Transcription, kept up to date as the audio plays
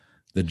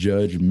The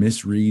judge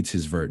misreads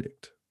his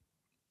verdict.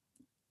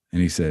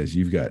 And he says,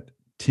 you've got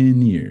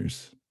 10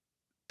 years.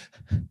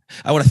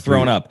 I would have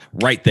thrown up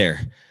right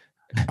there.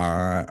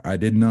 I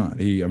did not.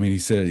 He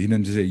said, he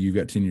doesn't just say you've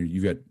got 10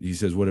 years. He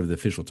says whatever the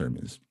official term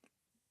is.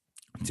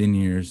 10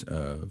 years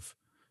of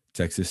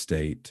Texas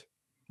State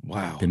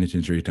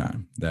penitentiary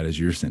time. That is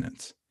your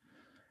sentence.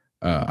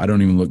 I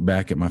don't even look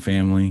back at my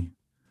family.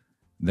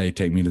 They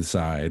take me to the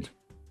side,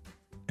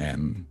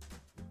 and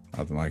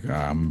I'm like,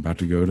 I'm about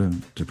to go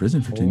to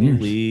prison for 10 years.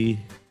 Holy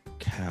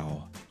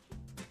cow.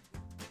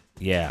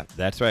 Yeah,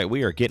 that's right.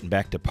 We are getting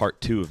back to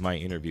part 2 of my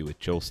interview with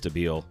Joel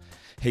Stabile.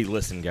 Hey,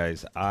 listen,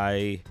 guys,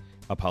 I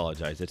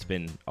apologize. It's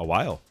been a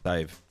while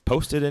I've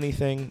posted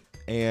anything,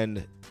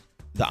 and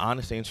the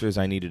honest answer is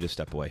I needed to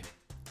step away.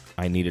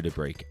 I needed a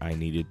break. I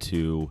needed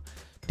to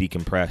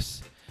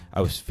decompress. I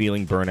was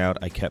feeling burnout.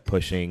 I kept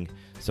pushing.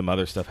 Some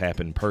other stuff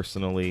happened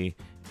personally,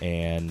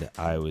 and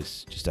I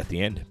was just at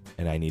the end,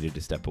 and I needed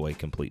to step away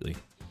completely.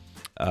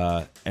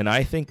 And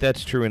I think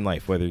that's true in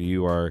life, whether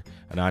you are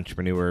an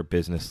entrepreneur,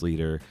 business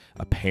leader,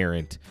 a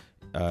parent,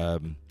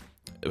 a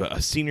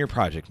senior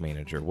project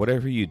manager,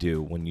 whatever you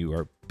do, when you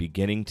are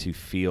beginning to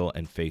feel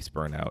and face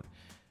burnout,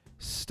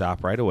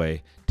 stop right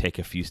away, take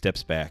a few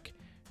steps back,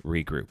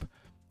 regroup.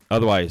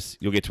 Otherwise,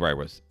 you'll get to where I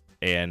was.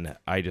 And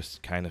I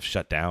just kind of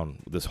shut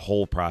down this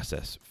whole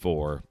process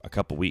for a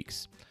couple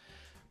weeks.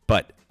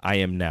 But I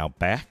am now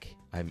back.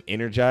 I'm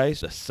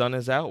energized. The sun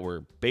is out.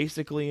 We're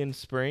basically in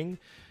spring.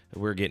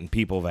 We're getting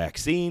people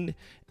vaccinated.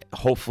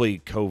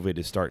 Hopefully, COVID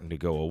is starting to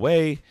go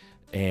away,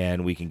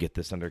 and we can get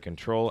this under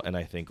control. And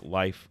I think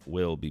life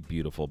will be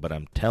beautiful. But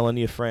I'm telling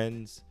you,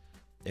 friends,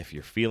 if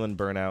you're feeling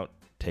burnout,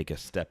 take a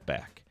step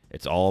back.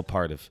 It's all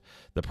part of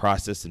the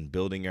process in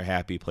building your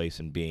happy place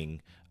and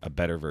being a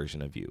better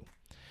version of you.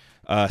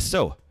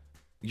 So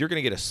you're going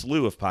to get a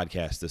slew of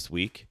podcasts this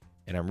week,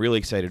 and I'm really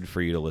excited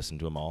for you to listen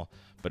to them all.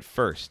 But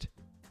first,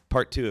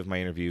 part 2 of my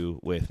interview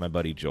with my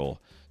buddy Joel.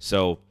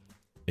 So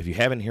if you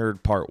haven't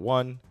heard part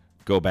 1,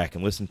 go back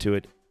and listen to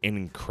it.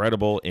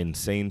 Incredible,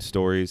 insane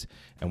stories,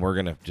 and we're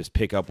going to just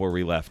pick up where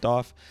we left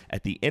off.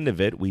 At the end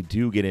of it, we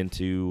do get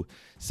into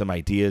some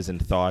ideas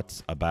and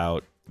thoughts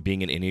about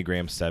being an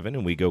Enneagram 7,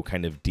 and we go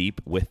kind of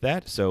deep with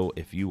that. So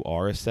if you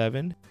are a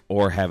 7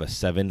 or have a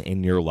 7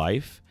 in your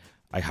life,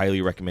 I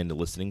highly recommend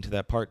listening to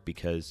that part,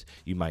 because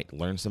you might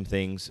learn some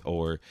things,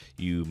 or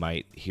you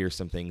might hear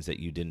some things that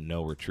you didn't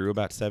know were true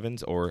about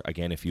 7s. Or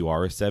again, if you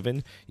are a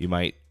 7, you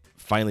might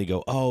finally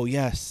go, oh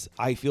yes,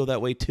 I feel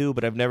that way too,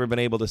 but I've never been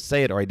able to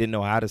say it, or I didn't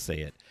know how to say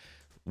it.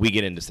 We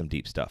get into some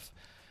deep stuff.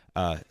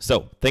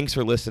 So thanks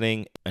for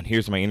listening. And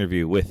here's my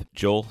interview with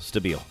Joel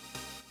Stabile.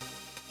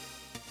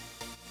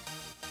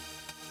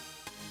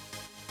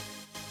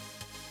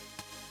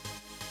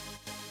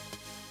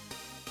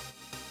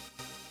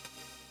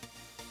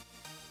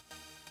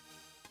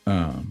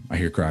 I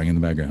hear crying in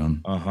the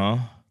background. Uh-huh.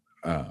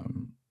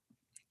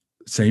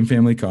 Same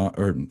family cop,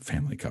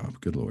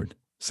 good Lord.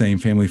 Same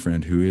family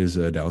friend who is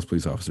a Dallas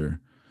police officer,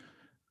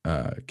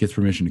 gets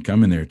permission to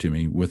come in there to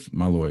me with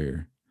my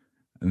lawyer.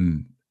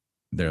 And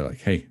they're like,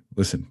 hey,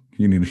 listen,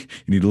 you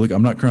need to look.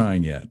 I'm not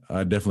crying yet.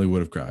 I definitely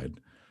would have cried.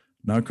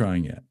 Not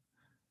crying yet.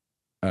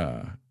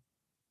 And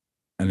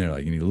they're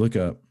like, you need to look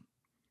up.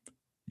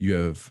 You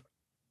have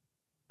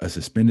a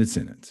suspended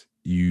sentence.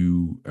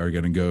 You are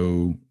going to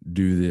go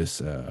do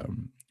this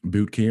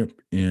boot camp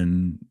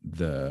in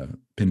the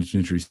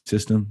penitentiary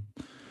system,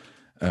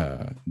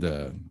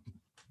 the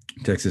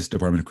Texas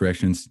Department of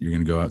Corrections. You're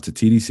going to go out to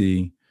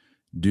TDC,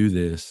 do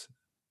this,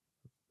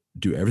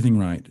 do everything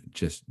right,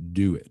 just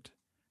do it.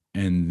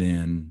 And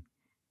then,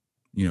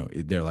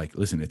 they're like,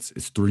 listen, it's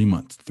 3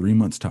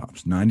 months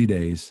tops, 90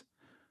 days.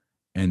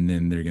 And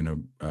then they're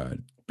going to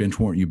bench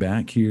warrant you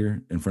back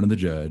here in front of the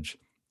judge.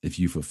 If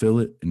you fulfill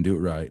it and do it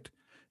right,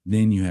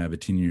 then you have a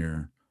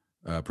 10-year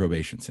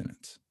probation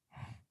sentence.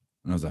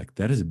 And I was like,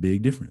 that is a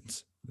big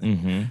difference.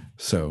 Mm-hmm.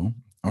 So,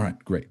 all right,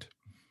 great.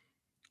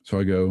 So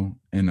I go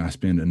and I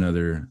spend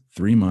another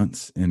 3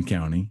 months in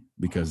county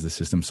because the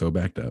system's so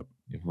backed up.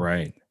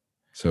 Right.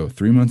 So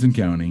 3 months in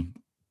county.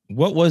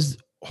 What was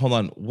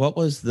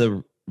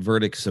the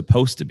verdict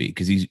supposed to be?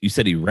 Because you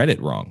said he read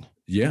it wrong.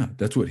 Yeah,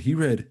 that's what he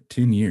read.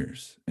 10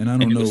 years. And I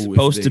don't know. It's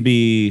supposed to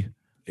be.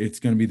 It's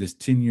going to be this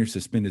 10-year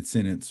suspended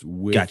sentence.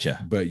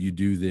 Gotcha. But you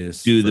do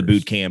this. Do the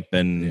boot camp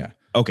and. Yeah.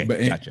 Okay.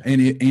 But, gotcha. And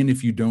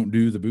if you don't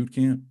do the boot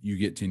camp, you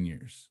get 10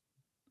 years.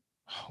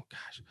 Oh,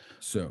 gosh.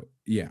 So,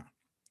 yeah.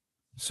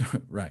 So,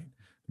 right.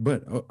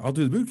 But I'll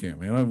do the boot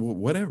camp, man.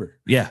 Whatever.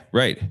 Yeah.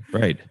 Right.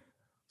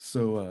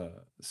 So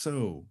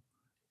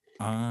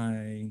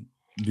I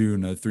do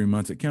another 3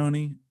 months at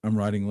county. I'm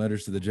writing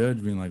letters to the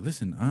judge being like,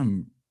 listen,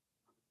 I'm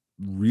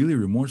really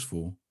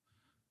remorseful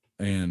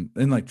and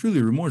like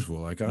truly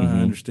remorseful. Like, I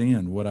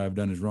understand what I've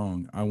done is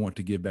wrong. I want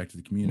to give back to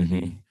the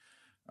community.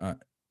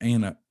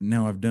 And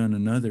now I've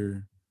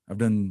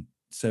done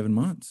 7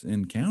 months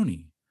in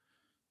county,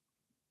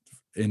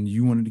 and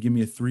you wanted to give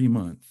me a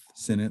 3-month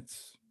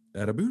sentence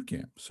at a boot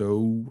camp.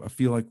 So I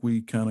feel like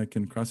we kind of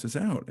can cross this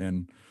out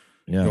and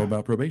go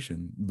about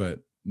probation, but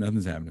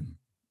nothing's happening.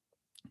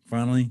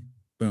 Finally,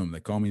 Boom,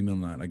 they call me in the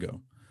middle of the night.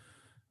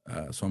 I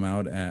go. So I'm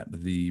out at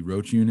the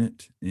Roach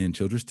unit in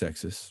Childress,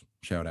 Texas.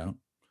 Shout out.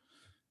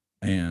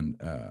 And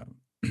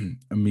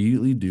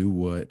immediately do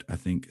what I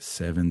think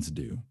sevens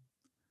do.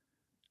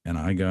 And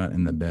I got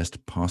in the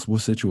best possible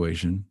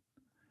situation.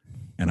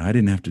 And I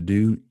didn't have to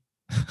do,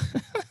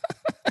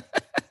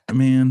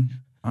 man,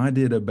 I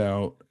did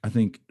about, I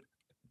think,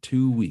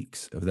 2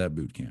 weeks of that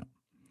boot camp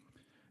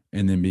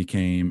and then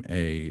became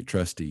a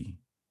trustee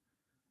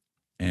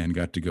and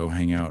got to go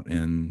hang out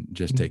and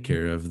just take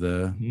care of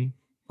the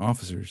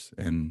officers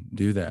and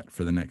do that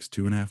for the next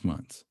 2.5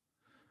 months.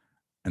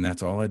 And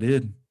that's all I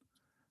did.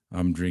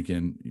 I'm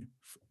drinking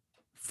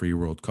free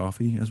world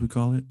coffee, as we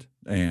call it,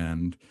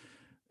 and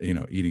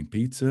eating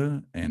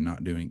pizza and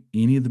not doing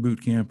any of the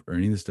boot camp or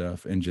any of the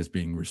stuff, and just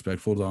being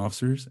respectful to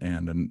officers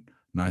and a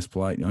nice,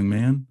 polite young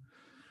man.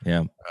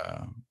 Yeah.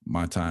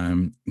 My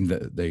time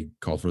that they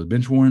called for the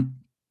bench warrant,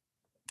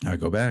 I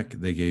go back.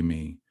 They gave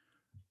me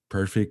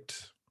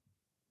perfect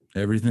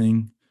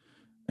everything,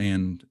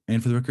 and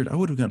for the record, I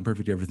would have gotten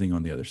perfect everything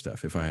on the other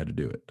stuff if I had to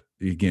do it.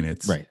 Again,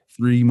 it's Right.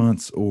 3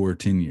 months or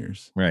 10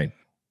 years. Right.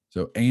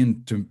 So,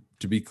 and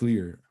to be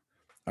clear,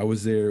 I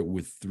was there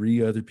with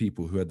 3 other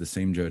people who had the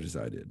same judge as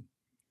I did.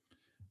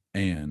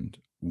 And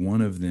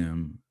one of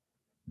them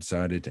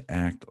decided to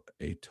act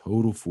a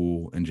total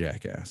fool and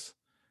jackass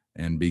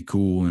and be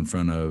cool in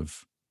front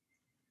of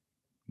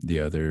the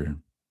other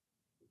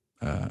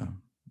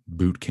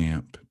boot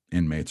camp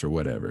inmates or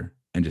whatever,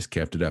 and just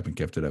kept it up and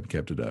kept it up and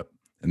kept it up.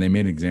 And they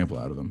made an example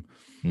out of him.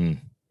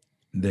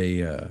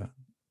 They,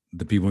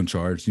 the people in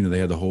charge, they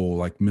had the whole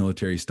like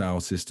military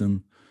style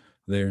system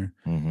there.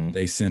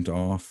 They sent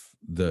off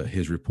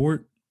his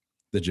report.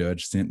 The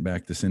judge sent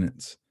back the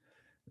sentence.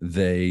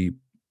 They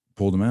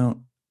pulled him out,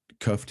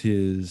 cuffed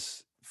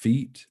his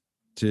feet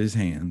to his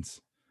hands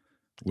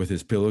with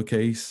his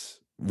pillowcase,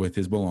 with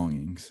his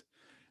belongings.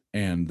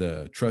 And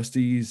the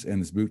trustees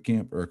and this boot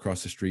camp are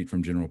across the street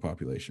from general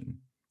population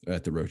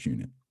at the Roach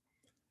unit.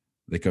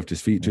 They cuffed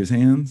his feet to his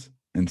hands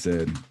and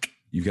said,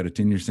 "You've got a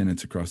 10-year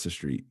sentence across the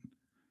street,"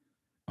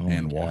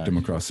 and walked him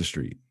across the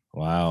street.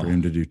 Wow. For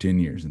him to do 10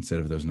 years instead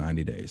of those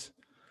 90 days.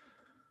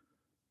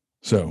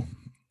 So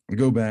I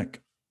go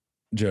back.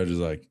 Judge is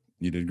like,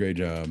 "You did a great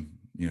job.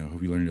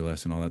 Hope you learned your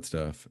lesson," all that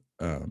stuff.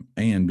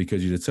 And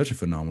because you did such a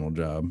phenomenal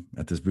job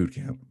at this boot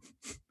camp,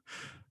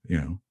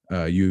 you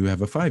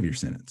have a 5-year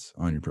sentence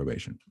on your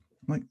probation.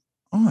 I'm like,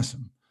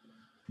 awesome.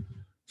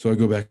 So I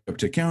go back up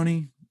to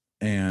county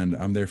and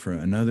I'm there for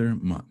another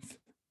month.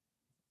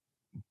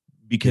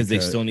 Because they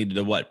still needed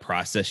to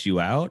process you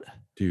out?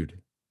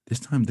 Dude, this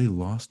time they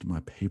lost my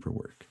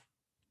paperwork.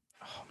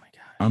 Oh my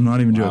God. I'm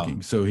not even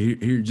joking. So here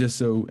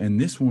and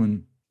this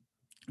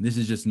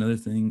is just another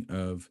thing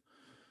of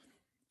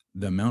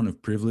the amount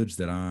of privilege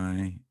that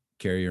I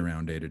carry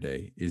around day to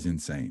day is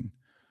insane.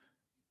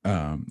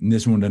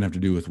 This one doesn't have to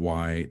do with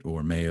white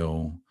or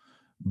male,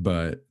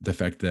 but the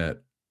fact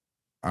that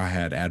I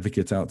had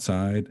advocates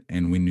outside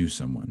and we knew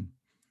someone.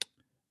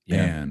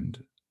 Yeah.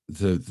 And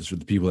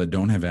the people that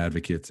don't have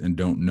advocates and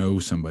don't know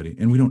somebody,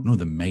 and we don't know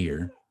the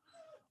mayor,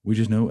 we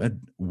just know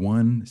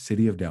one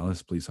City of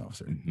Dallas police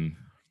officer.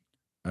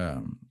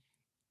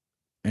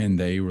 And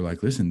they were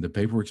like, "Listen, the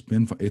paperwork's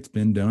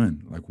been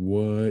done. Like,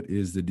 what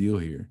is the deal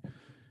here?"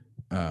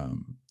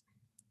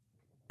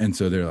 And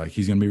so they're like,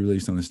 "He's going to be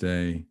released on this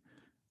day."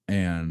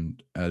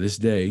 And this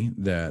day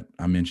that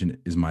I mentioned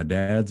is my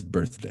dad's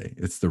birthday.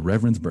 It's the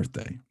Reverend's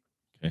birthday.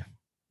 Okay.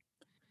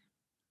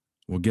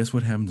 Well, guess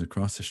what happens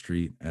across the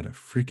street at a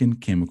freaking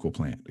chemical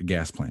plant, a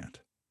gas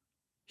plant?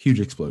 Huge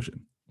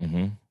explosion.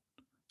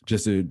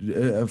 Just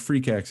a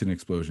freak accident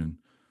explosion.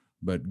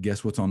 But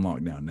guess what's on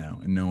lockdown now?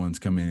 And no one's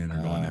coming in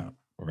or going out.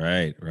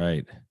 Right.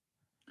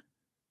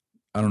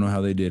 I don't know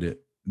how they did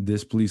it.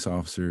 This police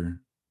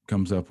officer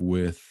comes up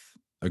with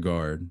a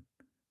guard.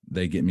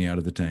 They get me out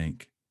of the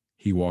tank.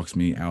 He walks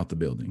me out the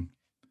building.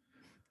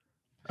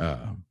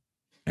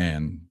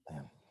 And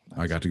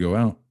I got to go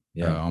out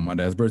on my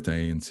dad's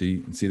birthday and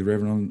see the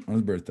Reverend on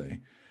his birthday.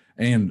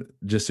 And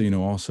just so you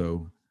know,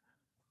 also,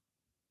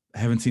 I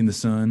haven't seen the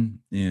sun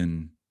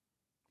in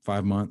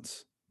 5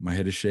 months. My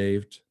head is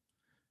shaved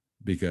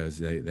because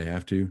they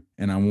have to.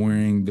 And I'm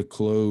wearing the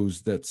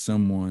clothes that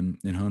someone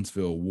in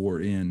Huntsville wore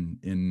in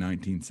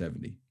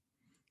 1970.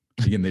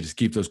 Again, they just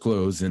keep those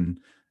clothes and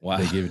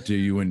they give it to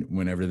you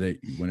whenever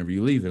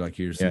you leave. They're like,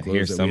 "Here's some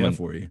clothes we have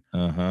for you."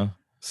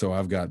 So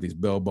I've got these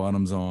bell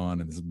bottoms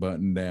on and this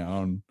button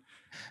down,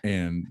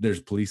 and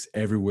there's police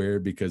everywhere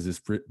because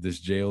this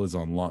jail is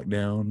on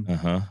lockdown.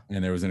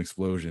 And there was an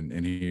explosion,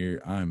 and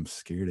here I'm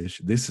scared as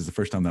shit. This is the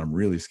first time that I'm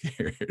really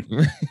scared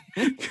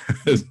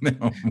because now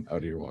I'm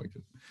out here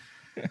walking.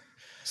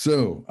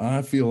 So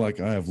I feel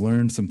like I have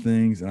learned some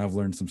things and I've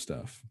learned some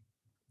stuff.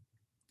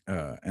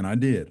 And I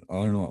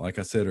learned a lot. Like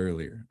I said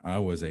earlier, I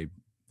was a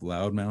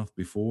loudmouth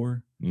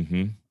before.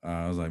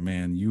 I was like,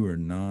 "Man, you are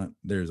not,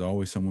 there's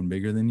always someone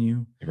bigger than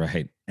you."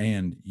 Right.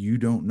 And you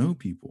don't know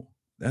people.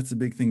 That's the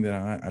big thing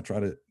that I try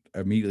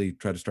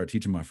to start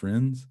teaching my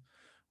friends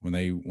when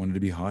they wanted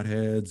to be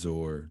hotheads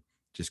or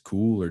just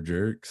cool or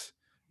jerks,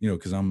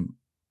 because I'm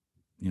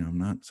I'm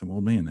not some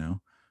old man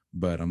now,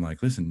 but I'm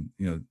like, listen,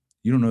 you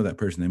don't know that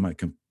person. They might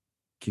come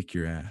kick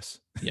your ass.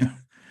 Yeah.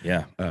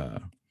 Yeah. uh,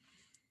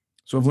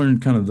 so I've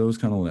learned kind of those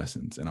kind of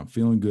lessons, and I'm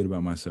feeling good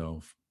about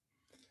myself.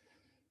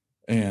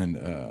 And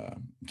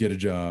get a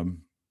job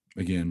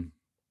again.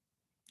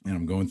 And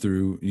I'm going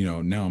through,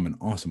 now I'm an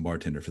awesome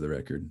bartender, for the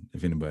record.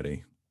 If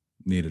anybody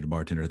needed a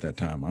bartender at that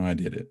time, I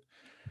did it.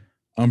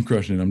 I'm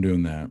crushing it. I'm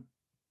doing that.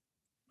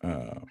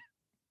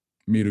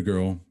 Meet a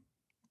girl.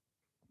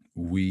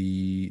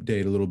 We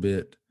date a little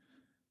bit.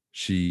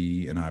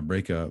 She and I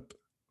break up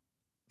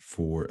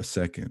for a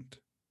second.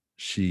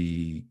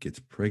 She gets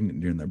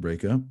pregnant during that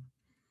breakup.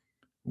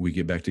 We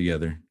get back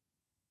together.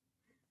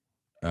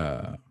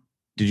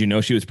 Did you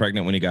know she was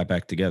pregnant when you got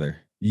back together?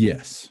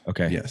 Yes.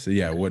 Okay. Yes.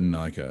 Yeah, it wasn't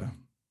like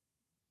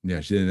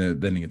she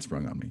didn't get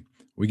sprung on me.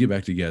 We get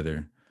back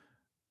together.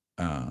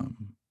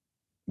 I'm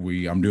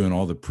doing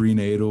all the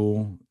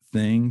prenatal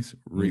things.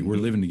 We're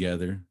living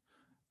together.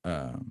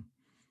 And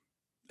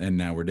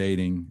now we're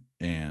dating,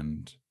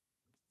 and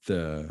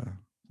the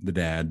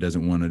dad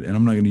doesn't want it. And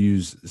I'm not going to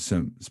use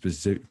some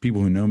specific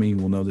people who know me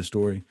will know this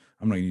story.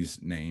 I'm not going to use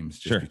names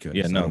just because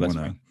Yeah, no, I don't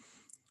want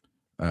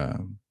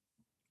to.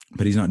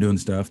 But he's not doing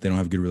stuff. They don't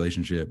have a good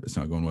relationship. It's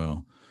not going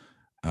well.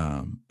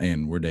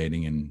 And we're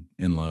dating and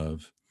in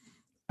love.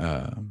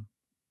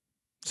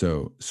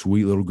 So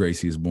sweet little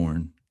Gracie is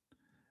born.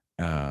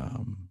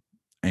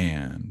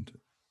 And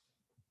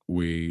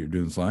we are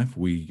doing this life.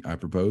 I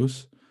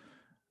propose.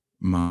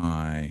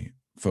 My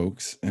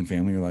folks and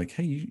family are like,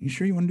 hey, you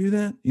sure you want to do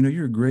that?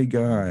 You're a great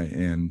guy.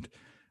 And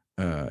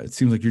it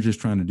seems like you're just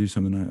trying to do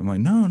something. I'm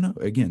like, no.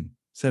 Again,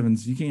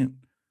 Sevens, you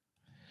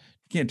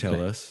can't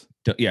tell us.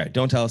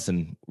 Don't tell us,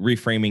 and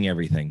reframing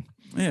everything.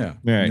 Yeah.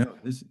 Right. No,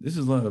 this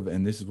is love,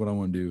 and this is what I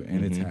want to do,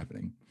 and it's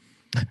happening.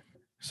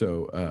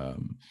 So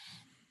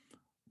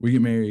we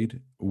get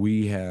married.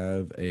 We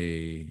have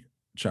a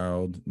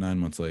child 9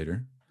 months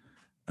later.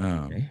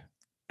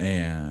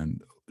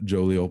 And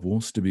Jolie Opal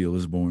Stabile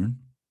is born.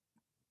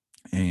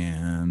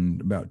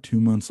 And about 2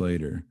 months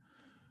later,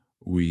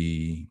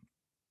 I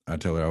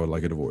tell her I would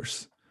like a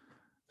divorce.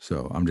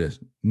 So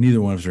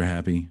neither one of us are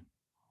happy.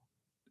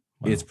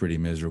 Wow. It's pretty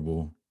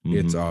miserable.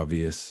 It's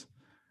obvious.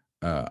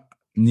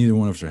 Neither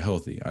one of us are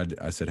healthy.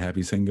 I said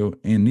happy single,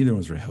 and neither one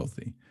of us are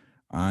healthy.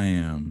 I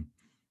am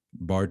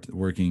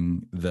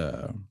working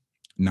the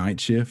night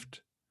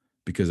shift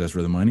because that's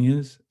where the money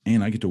is,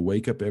 and I get to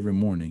wake up every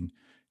morning,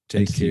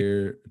 take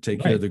care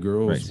of the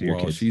girls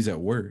while she's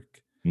at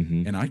work.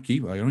 And I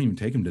don't even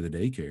take them to the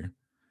daycare.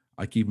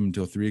 I keep them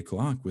until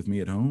 3:00 with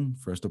me at home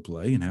for us to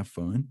play and have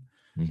fun.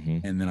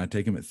 And then I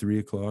take them at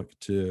 3:00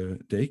 to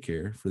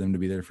daycare for them to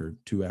be there for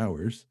 2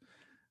 hours,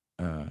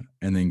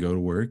 and then go to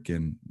work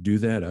and do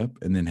that up,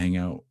 and then hang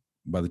out.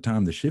 By the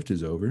time the shift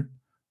is over,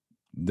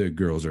 the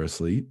girls are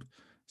asleep.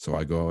 So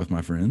I go out with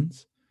my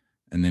friends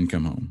and then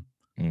come home.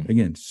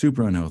 Again,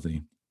 super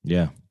unhealthy.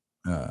 Yeah.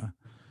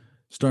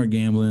 Start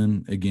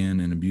gambling again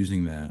and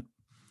abusing that.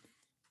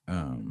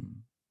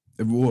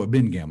 Well, I've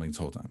been gambling this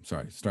whole time.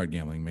 Sorry. Start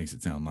gambling makes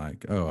it sound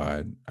like,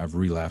 I've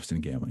relapsed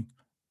in gambling.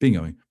 Been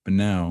gambling. But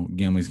now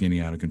gambling's getting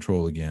out of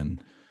control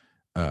again.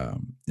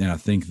 And I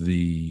think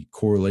the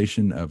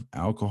correlation of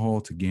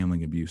alcohol to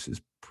gambling abuse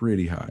is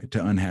pretty high,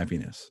 to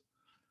unhappiness.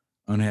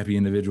 Unhappy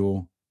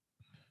individual.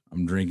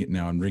 I'm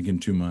drinking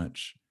too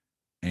much,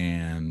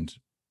 and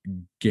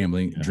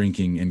gambling,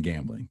 drinking, and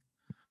gambling.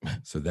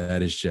 So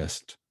that is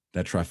just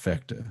that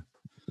trifecta.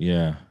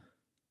 Yeah.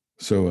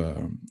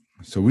 So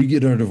we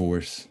get our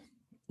divorce.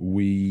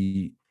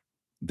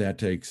 That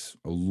takes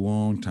a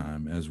long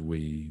time as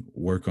we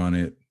work on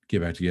it,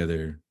 get back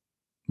together,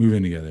 move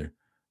in together.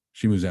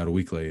 She moves out a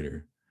week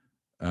later.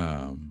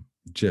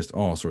 Just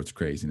all sorts of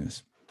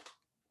craziness.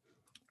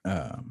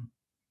 But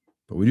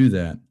we do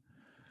that.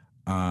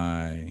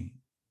 I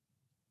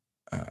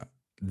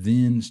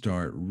then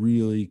start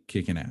really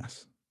kicking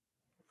ass.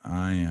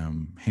 I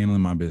am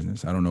handling my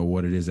business. I don't know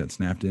what it is that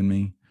snapped in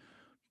me,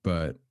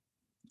 but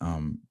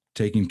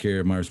taking care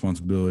of my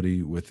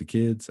responsibility with the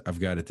kids. I've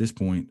got at this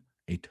point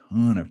a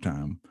ton of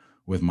time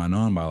with my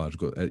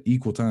non-biological, at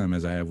equal time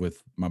as I have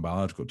with my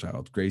biological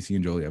child, Gracie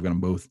and Jolie. I've got them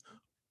both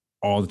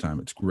all the time.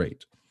 It's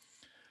great.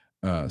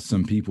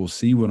 Some people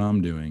see what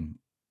I'm doing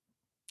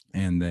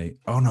and no,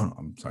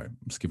 I'm sorry.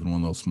 I'm skipping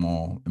one little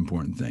small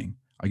important thing.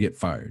 I get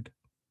fired.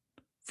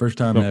 First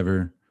time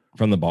ever.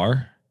 From the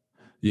bar?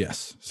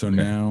 Yes. So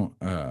now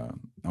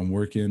I'm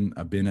working.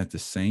 I've been at the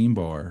same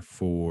bar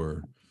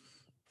for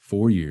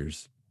 4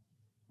 years,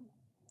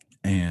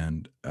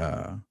 and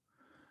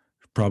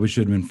probably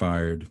should have been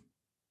fired.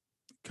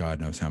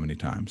 God knows how many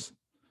times.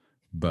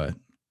 But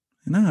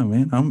no,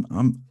 man,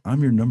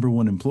 I'm your number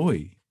one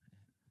employee.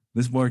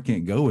 This bar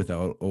can't go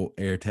without old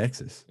Air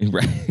Texas.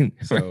 Right.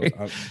 So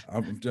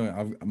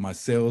my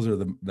sales are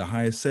the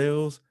highest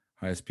sales,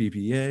 highest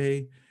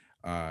PPA.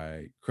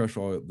 I crush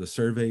all the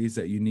surveys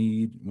that you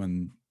need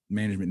when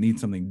management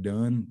needs something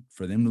done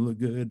for them to look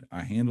good.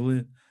 I handle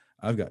it.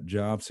 I've got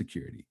job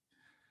security.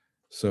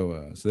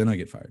 So then I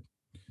get fired.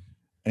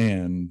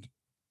 And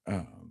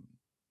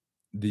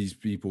these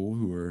people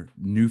who are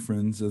new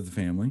friends of the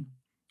family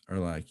are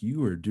like,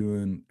 you are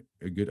doing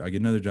a good, I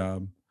get another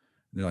job.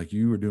 They're like,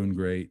 you are doing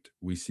great.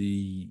 We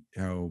see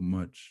how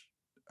much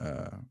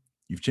uh,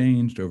 you've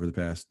changed over the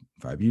past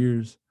 5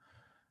 years,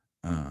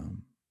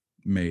 um,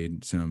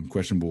 made some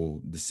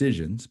questionable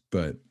decisions,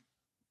 but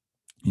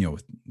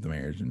with the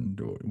marriage and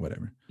or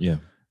whatever. Yeah.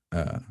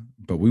 Uh,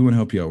 but we want to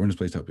help you out. We're in this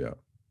place to help you out.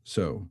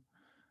 So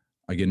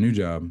I get a new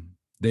job.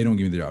 They don't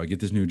give me the job. I get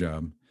this new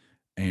job,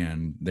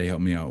 and they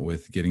help me out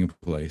with getting a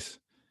place.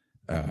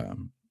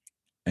 Um,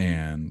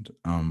 and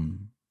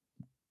I'm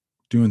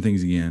doing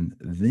things again.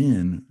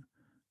 Then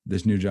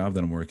this new job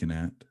that I'm working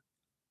at,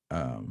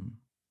 um,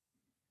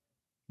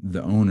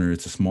 the owner,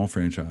 it's a small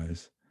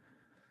franchise,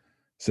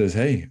 says,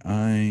 "Hey,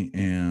 I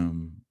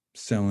am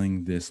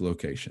selling this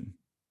location,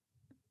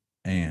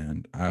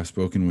 and I've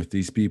spoken with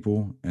these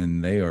people,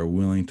 and they are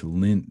willing to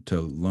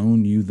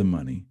loan you the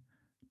money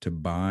to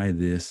buy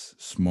this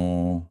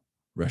small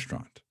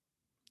restaurant.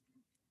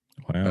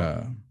 Wow.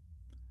 Uh,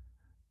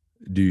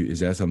 is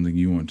that something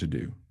you want to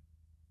do?"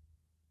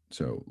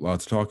 So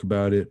lots of talk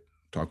about it.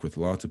 Talk with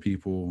lots of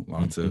people.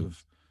 Lots Mm-hmm.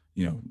 of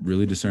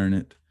really discern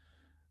it.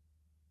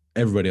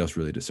 Everybody else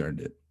really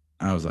discerned it.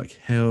 I was like,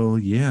 hell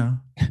yeah.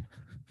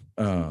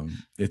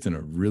 It's in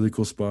a really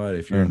cool spot.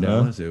 If you're in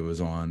Uh-huh. Dallas, it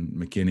was on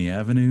McKinney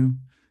Avenue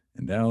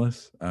in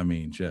Dallas. I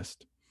mean,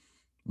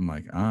 I'm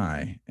like,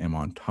 I am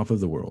on top of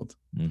the world.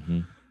 Mm-hmm.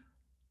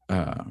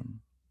 Um,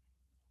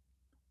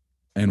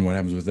 and what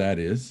happens with that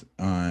is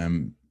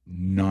I'm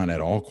not at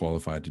all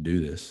qualified to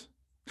do this.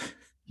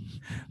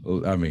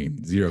 I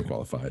mean, zero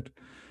qualified.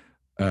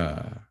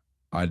 Uh,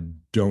 I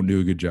don't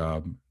do a good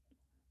job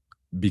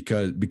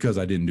because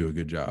I didn't do a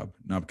good job,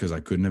 not because I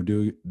couldn't have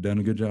done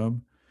a good job.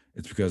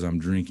 It's because I'm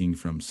drinking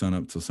from sun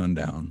up till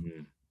sundown.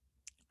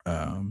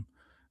 Mm-hmm. Um,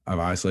 I've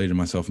isolated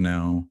myself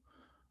now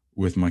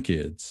with my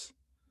kids,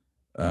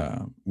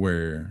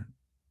 where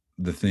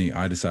the thing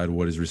I decide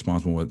what is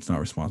responsible, what's not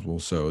responsible.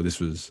 So this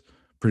was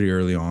pretty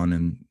early on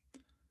in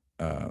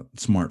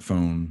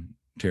smartphone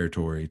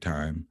territory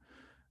time.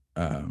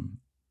 Um,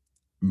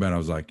 but I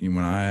was like, when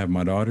I have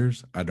my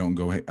daughters, I don't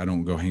go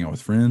hang out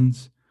with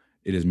friends.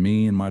 It is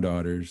me and my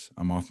daughters.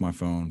 I'm off my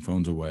phone,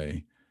 phone's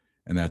away,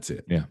 and that's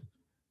it. Yeah.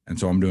 And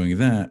so I'm doing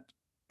that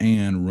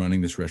and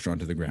running this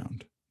restaurant to the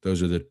ground.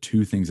 Those are the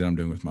two things that I'm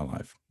doing with my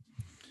life.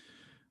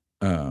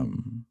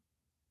 Um,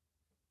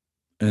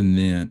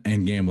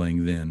 and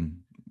gambling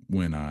then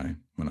when I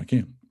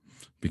can,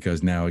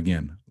 because now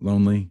again,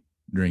 lonely,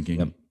 Yep.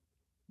 drinking,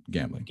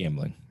 gambling.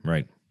 Gambling.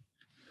 Right.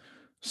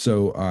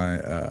 So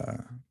I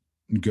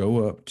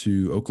go up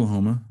to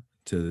Oklahoma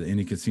to the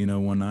Indy Casino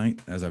one night,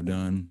 as I've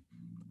done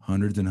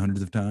hundreds and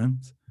hundreds of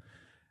times,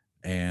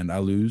 and I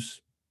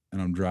lose,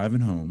 and I'm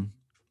driving home,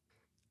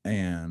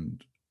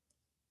 and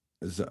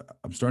as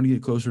I'm starting to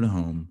get closer to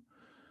home,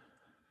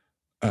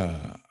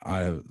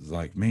 I was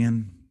like,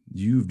 man,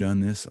 you've done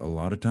this a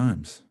lot of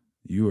times.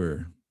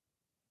 You've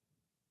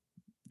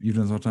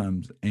done this a lot of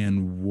times,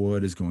 and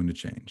what is going to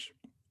change?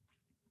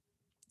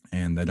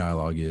 And the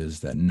dialogue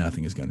is that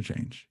nothing is going to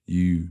change.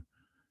 You're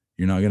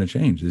not going to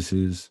change. This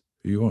is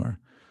who you are.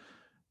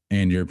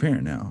 And you're a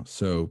parent now.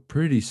 So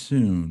pretty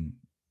soon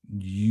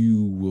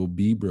you will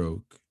be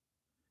broke.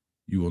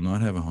 You will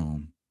not have a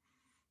home.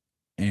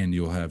 And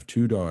you'll have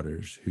two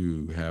daughters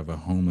who have a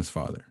homeless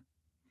father.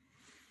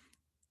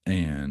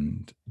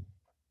 And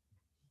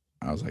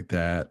I was like,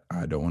 that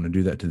I don't want to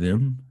do that to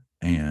them.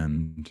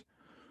 And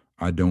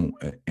I don't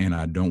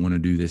want to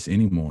do this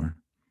anymore.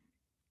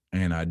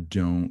 And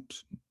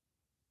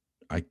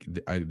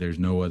there's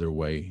no other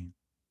way.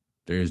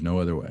 There is no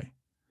other way.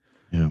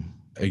 Yeah.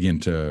 Again,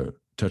 to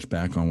touch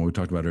back on what we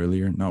talked about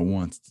earlier, not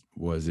once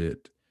was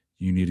it,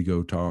 you need to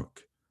go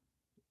talk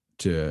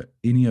to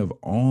any of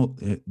all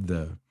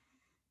the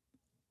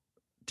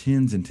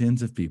tens and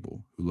tens of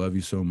people who love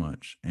you so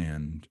much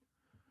and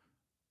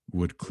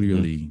would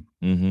clearly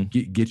Mm-hmm.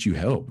 get you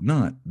help,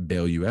 not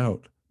bail you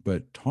out,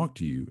 but talk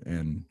to you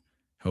and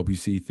help you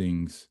see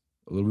things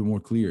a little bit more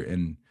clear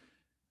and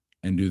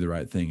do the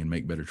right thing and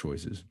make better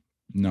choices.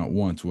 Not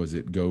once was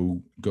it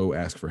go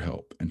ask for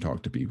help and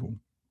talk to people.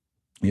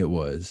 It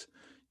was,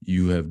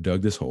 you have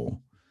dug this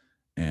hole,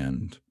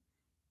 and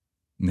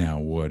now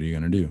what are you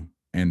going to do?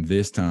 And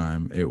this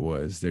time it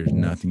was, there's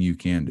nothing you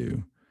can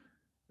do.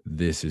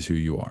 This is who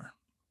you are.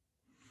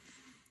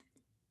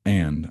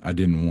 And I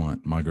didn't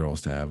want my girls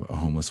to have a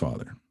homeless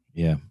father.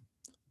 Yeah.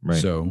 Right.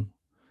 So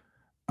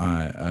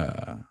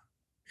I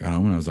got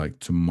home and I was like,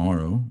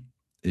 tomorrow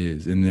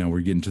and now we're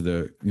getting to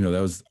that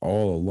was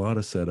all a lot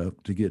of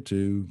setup to get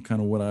to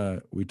kind of what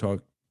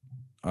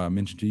I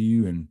mentioned to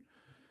you. And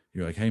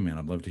you're like, hey man,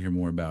 I'd love to hear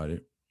more about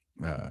it.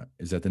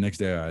 Is that the next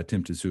day I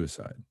attempted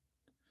suicide.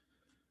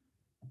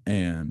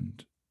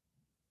 And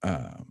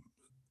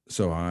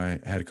so I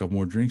had a couple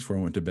more drinks before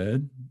I went to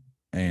bed.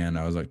 And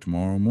I was like,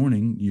 tomorrow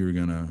morning, you're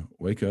going to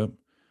wake up,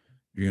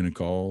 you're going to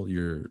call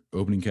your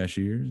opening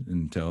cashiers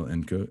and tell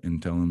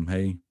them,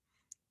 hey,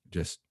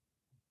 just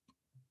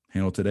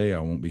handle today. I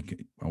won't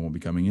be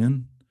coming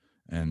in,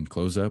 and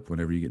close up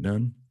whenever you get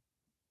done.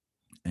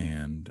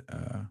 And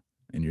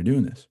and you're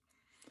doing this.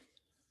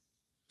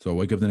 So I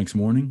wake up the next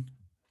morning,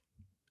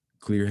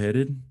 clear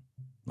headed,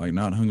 like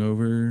not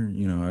hungover.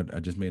 I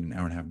just made an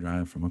hour and a half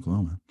drive from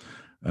Oklahoma.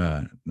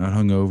 Not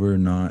hungover,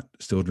 not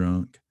still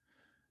drunk.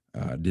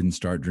 Didn't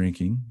start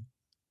drinking.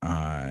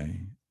 I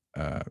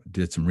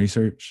did some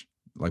research,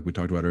 like we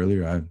talked about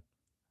earlier. I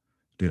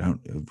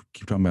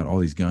keep talking about all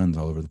these guns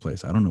all over the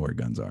place. I don't know where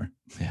guns are.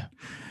 Yeah,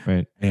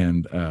 right.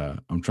 And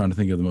I'm trying to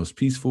think of the most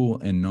peaceful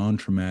and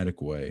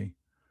non-traumatic way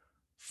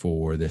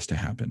for this to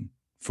happen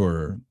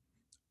for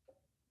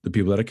the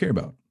people that I care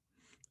about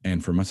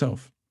and for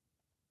myself.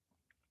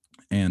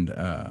 And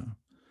I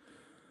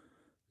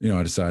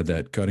decide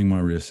that cutting my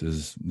wrists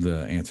is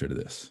the answer to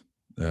this.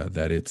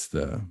 That it's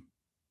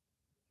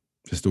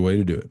just the way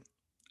to do it.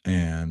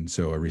 And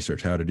so I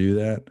researched how to do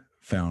that.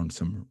 Found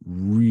some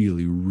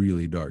really,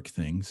 really dark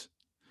things,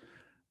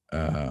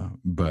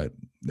 but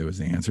there was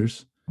the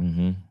answers.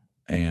 Mm-hmm.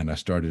 And I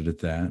started at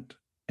that,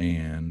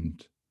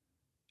 and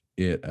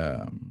it,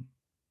 I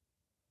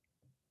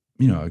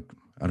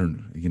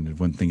don't, again,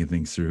 wasn't thinking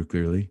things through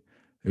clearly.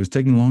 It was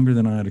taking longer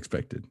than I had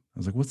expected. I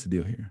was like, what's the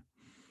deal here?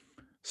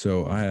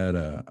 So I had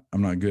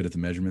I'm not good at the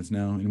measurements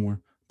now anymore,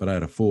 but I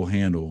had a full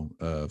handle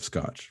of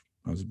scotch.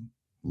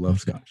 Love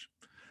scotch.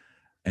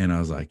 And I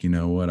was like, you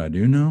know what I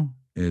do know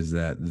is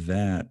that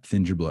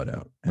thins your blood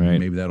out, and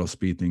maybe that'll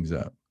speed things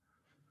up.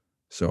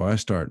 So I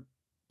start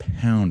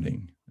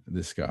pounding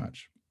this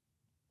scotch,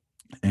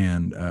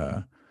 and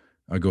I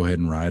go ahead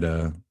and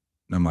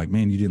I'm like,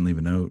 man, you didn't leave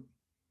a note.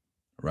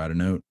 Write a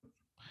note.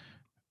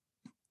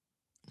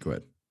 Go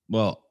ahead.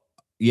 Well,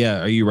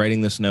 yeah. Are you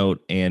writing this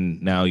note and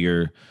now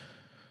you're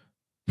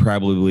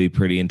probably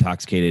pretty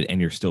intoxicated and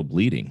you're still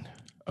bleeding?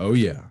 Oh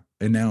yeah.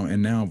 And now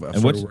I've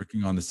started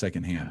working on the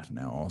second hand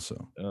now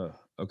also.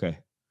 Okay.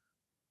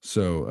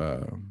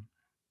 So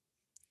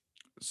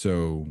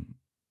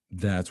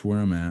that's where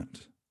I'm at.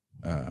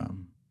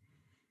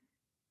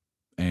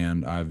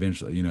 And I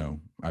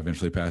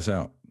eventually pass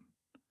out.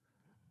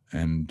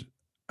 And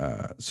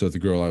so the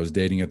girl I was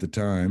dating at the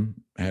time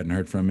hadn't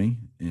heard from me,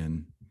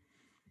 and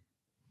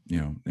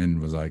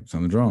was like,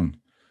 something's wrong.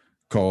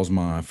 Calls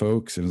my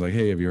folks and was like,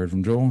 hey, have you heard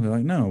from Joel? They're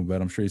like, no,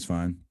 but I'm sure he's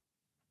fine.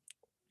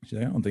 She's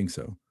like, I don't think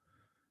so.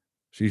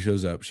 She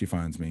shows up. She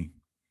finds me.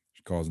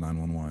 She calls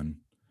 911.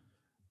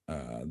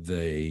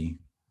 They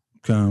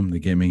come. They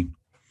get me.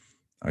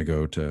 I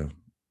go to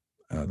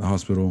the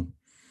hospital.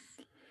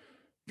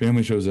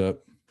 Family shows up.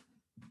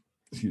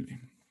 Excuse me.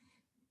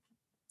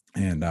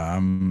 And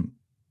I'm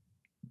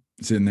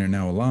sitting there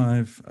now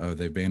alive.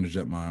 They bandaged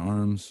up my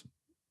arms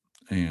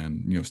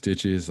and,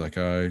 stitches. It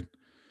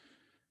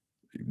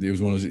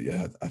was one of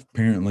those,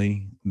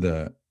 apparently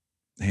the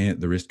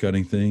wrist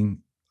cutting thing,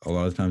 a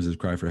lot of times is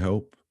cry for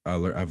help.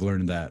 I've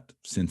learned that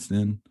since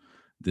then.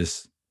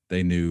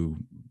 They knew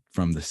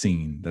from the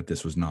scene that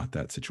this was not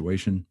that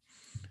situation.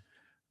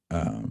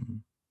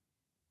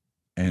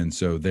 And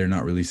so they're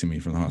not releasing me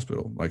from the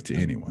hospital, like to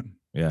anyone.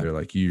 Yeah. They're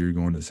like, you're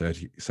going to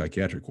the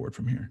psychiatric ward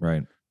from here.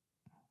 Right.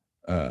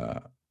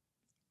 I'm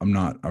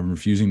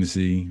refusing to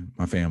see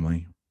my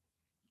family.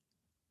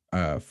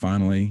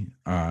 Finally,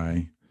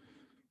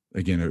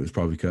 again, it was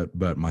probably cut,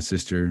 but my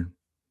sister,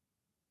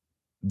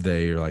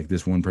 they are like,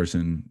 this one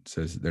person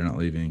says they're not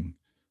leaving.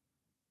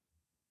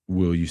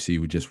 Will you see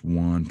with just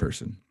one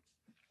person?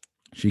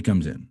 She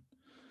comes in.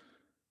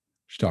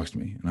 She talks to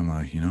me, and I'm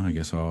like, I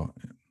guess I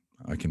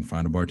can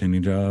find a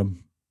bartending job,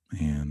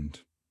 and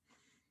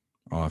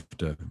I'll have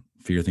to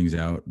figure things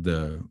out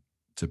to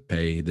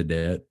pay the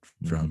debt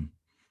from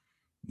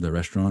the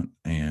restaurant,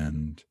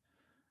 and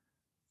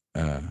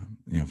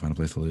find a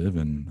place to live,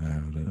 and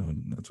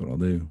that's what I'll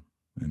do.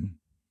 And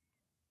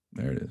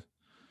there it is.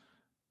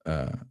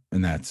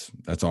 And that's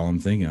all I'm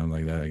thinking. I'm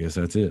like, that. I guess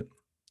that's it.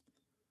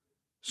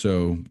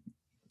 So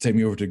take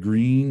me over to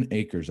Green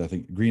Acres. I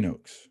think Green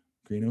Oaks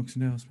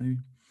in Dallas, maybe.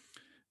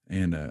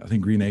 And I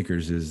think Green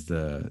Acres is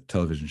the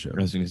television show.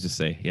 I was going to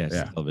say, yes,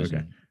 yeah, television.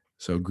 Okay.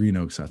 So Green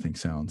Oaks, I think,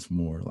 sounds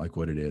more like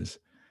what it is.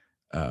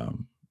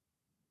 And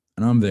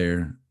I'm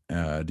there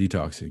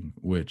detoxing,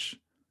 which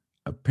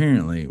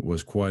apparently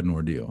was quite an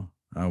ordeal.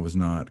 I was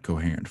not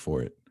coherent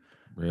for it.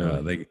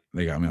 Really?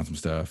 They got me on some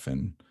stuff,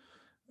 and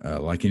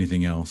like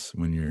anything else,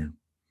 when you're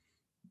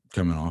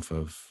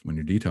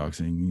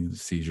detoxing,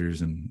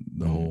 seizures and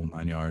the whole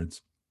 9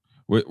 yards.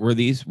 Were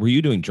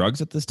you doing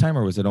drugs at this time,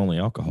 or was it only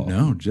alcohol?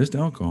 No, just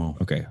alcohol.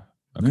 Okay.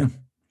 Yeah.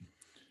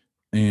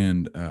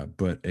 And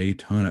but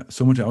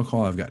so much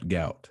alcohol, I've got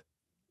gout.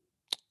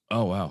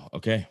 Oh wow.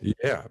 Okay.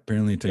 Yeah,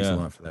 apparently it takes a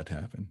lot for that to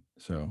happen.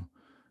 So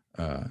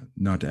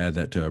not to add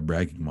that to a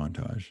bragging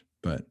montage,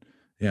 but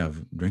yeah,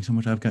 I've drank so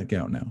much I've got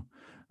gout now.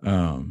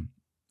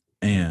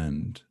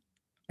 And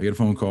I get a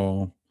phone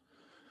call.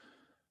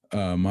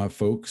 My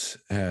folks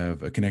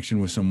have a connection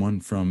with someone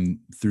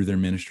through their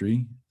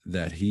ministry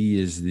that he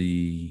is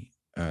the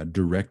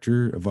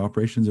director of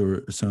operations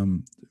or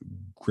some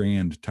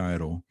grand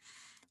title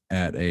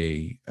at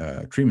a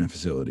treatment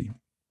facility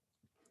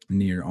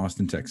near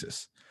Austin,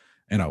 Texas.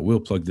 And I will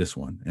plug this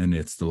one, and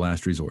it's the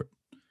Last Resort.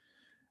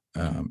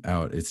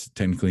 out. It's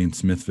technically in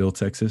Smithville,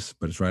 Texas,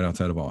 but it's right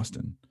outside of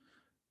Austin.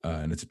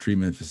 And it's a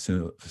treatment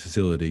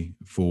facility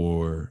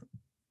for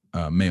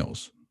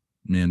males,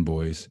 men,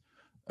 boys.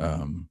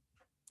 Um,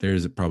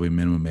 there's probably a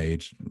minimum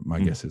age. My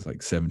guess is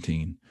like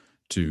 17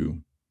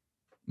 to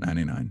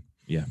 99.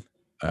 Yeah.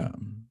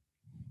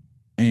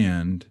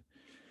 And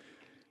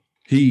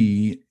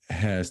he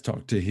has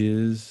talked to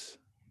his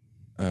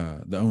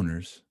the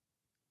owners,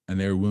 and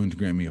they're willing to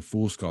grant me a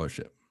full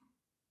scholarship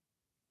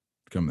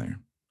to come there.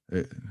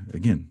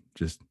 Again,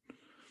 just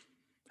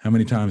how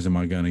many times am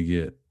I going to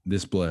get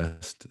this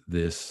blessed?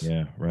 This,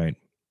 Yeah. Right.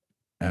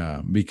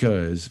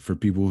 because for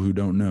people who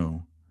don't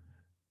know,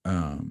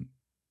 um,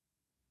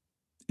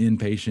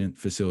 inpatient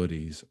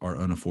facilities are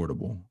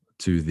unaffordable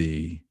to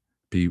the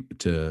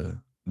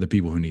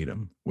people who need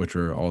them, which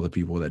are all the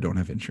people that don't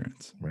have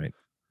insurance. Right.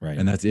 Right.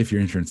 And that's if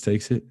your insurance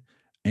takes it.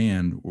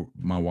 And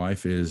my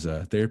wife is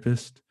a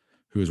therapist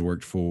who has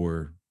worked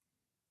for,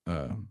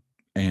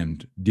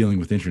 and dealing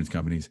with insurance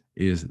companies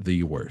is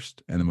the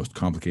worst and the most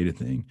complicated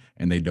thing,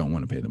 and they don't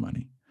want to pay the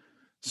money.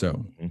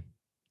 So,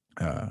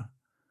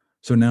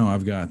 so now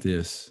I've got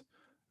this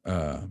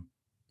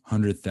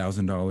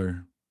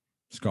 $100,000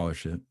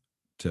 scholarship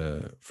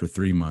for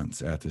 3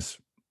 months at this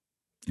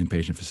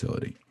inpatient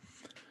facility.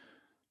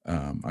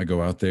 I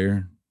go out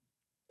there,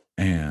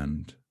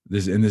 and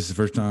this is the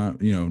first time,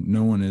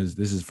 this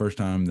is the first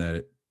time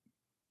that,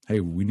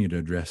 hey, we need to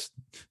address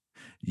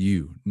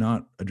you,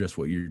 not address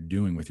what you're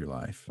doing with your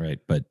life. Right.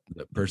 But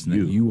the person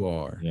that you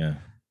are, yeah.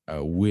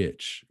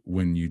 Which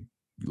when you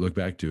look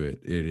back to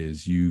it, it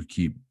is you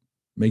keep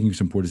making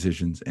some poor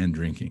decisions and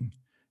drinking,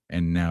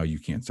 and now you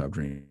can't stop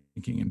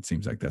drinking. And it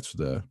seems like that's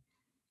where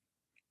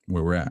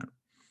we're at.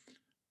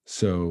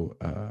 So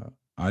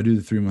I do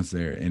the 3 months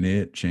there, and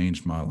it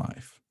changed my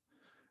life.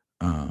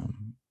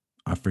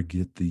 I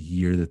forget the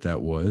year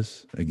that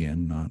was.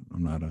 Again,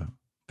 I'm not a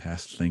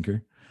past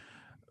thinker,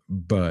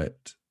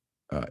 but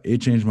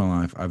it changed my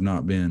life. I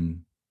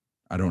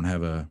don't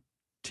have a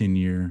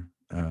 10-year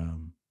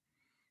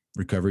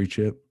recovery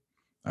chip.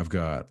 I've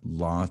got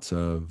lots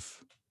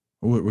of,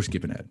 we're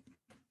skipping ahead,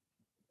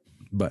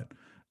 but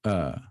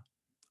I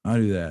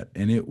do that,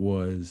 and it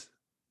was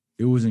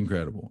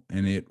incredible,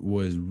 and it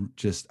was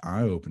just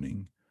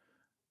eye-opening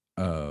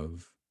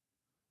of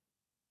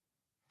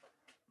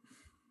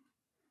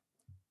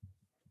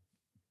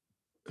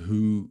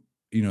who,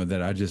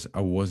 that I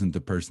wasn't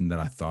the person that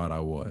I thought I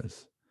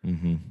was.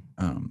 Mm-hmm.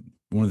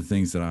 One of the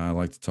things that I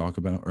like to talk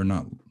about, or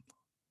not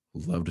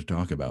love to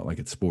talk about, like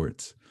it's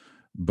sports,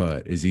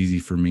 but is easy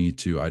for me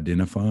to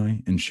identify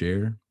and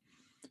share,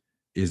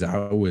 is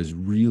I was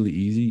really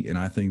easy. And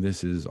I think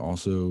this is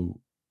also,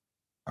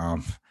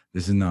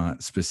 this is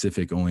not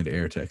specific only to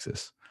Air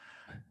Texas,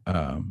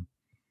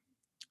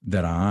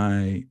 that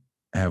I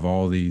have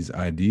all these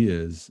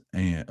ideas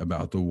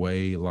about the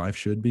way life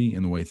should be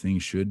and the way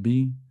things should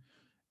be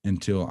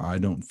until I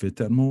don't fit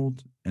that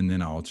mold, and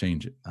then I'll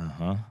change it.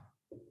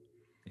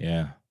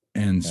 Yeah.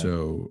 And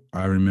so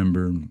I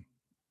remember,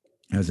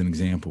 as an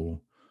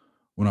example,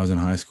 when I was in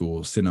high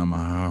school, sitting on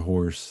my high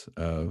horse,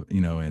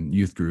 in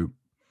youth group,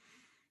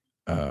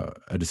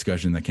 a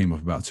discussion that came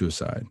up about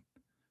suicide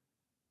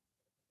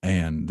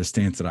and the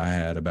stance that I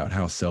had about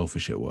how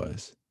selfish it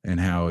was, and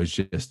how it's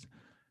just,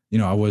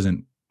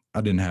 I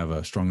didn't have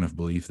a strong enough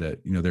belief that,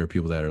 there are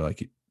people that are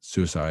like,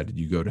 suicide,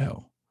 you go to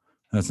hell.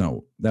 That's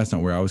not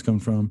where I was coming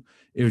from.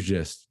 It was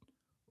just,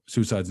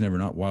 suicide's never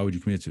not, why would you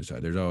commit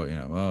suicide? There's all,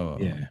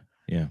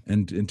 yeah.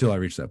 And until I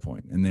reached that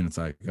point, and then it's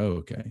like, oh,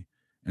 okay.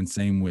 And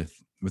same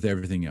with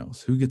everything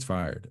else. Who gets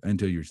fired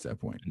until you reach that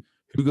point?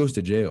 Who goes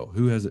to jail?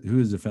 Who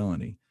is a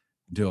felony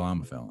until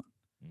I'm a felon?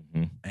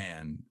 Mm-hmm.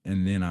 And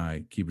then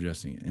I keep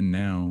adjusting it. And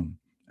now,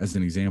 as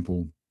an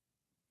example,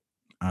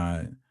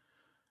 I've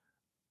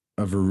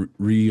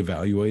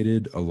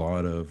reevaluated a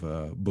lot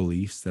of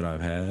beliefs that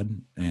I've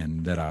had,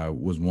 and that I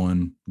was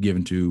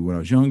given to when I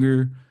was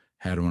younger,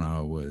 had when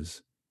I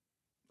was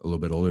a little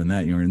bit older than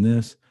that, younger than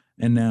this.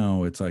 And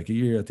now it's like,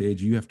 you're at the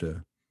age you have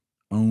to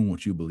own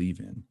what you believe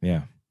in.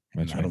 Yeah.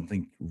 And I don't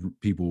think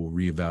people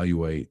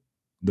reevaluate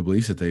the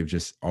beliefs that they've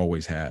just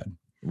always had.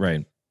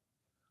 Right.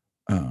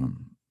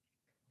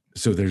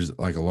 So there's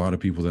like a lot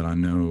of people that I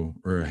know,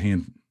 or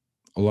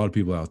a lot of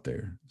people out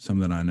there, some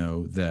that I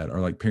know that are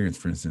like parents,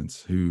 for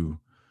instance, who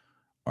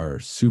are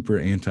super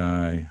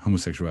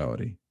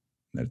anti-homosexuality,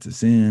 that it's a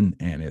sin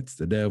and it's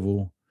the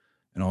devil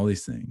and all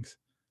these things.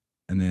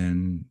 And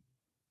then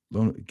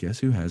guess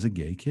who has a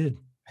gay kid?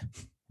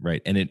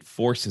 Right. And it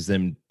forces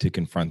them to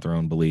confront their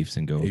own beliefs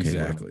and go, okay,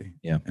 exactly.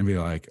 Yeah. And be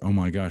like, oh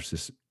my gosh,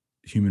 this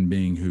human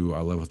being who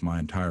I love with my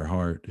entire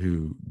heart,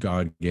 who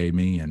God gave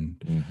me,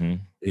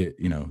 and it,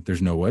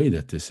 there's no way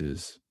that this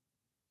is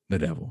the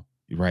devil.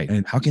 Right.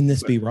 And how can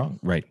this be wrong?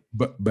 Right.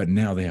 But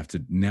now they have to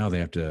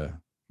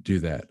do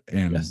that.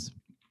 And yes.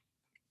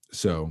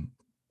 So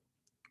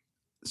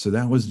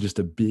that was just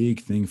a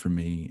big thing for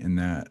me in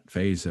that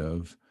phase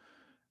of,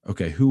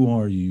 okay, who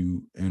are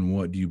you and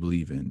what do you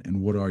believe in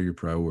and what are your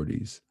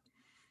priorities?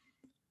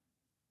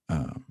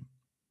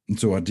 And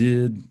so I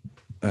did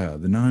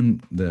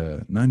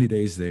the 90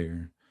 days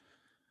there,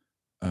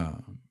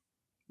 um,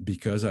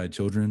 because I had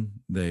children,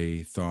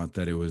 they thought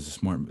that it was a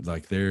smart,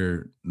 like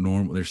their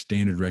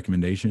standard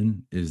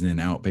recommendation is then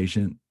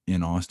outpatient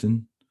in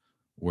Austin,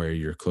 where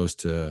you're close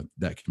to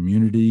that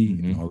community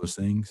and all those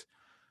things.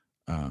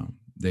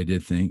 They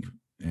did think,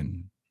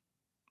 and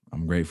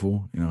I'm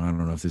grateful. You know, I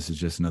don't know if this is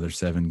just another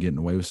seven getting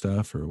away with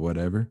stuff or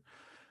whatever.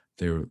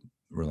 They were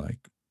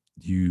like,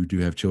 you do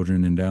have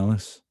children in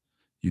Dallas.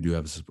 You do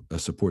have a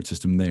support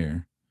system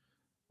there.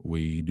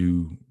 We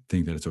do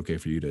think that it's okay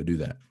for you to do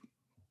that,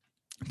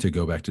 to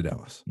go back to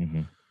Dallas.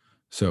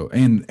 So,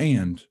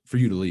 and for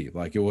you to leave,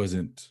 like it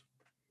wasn't,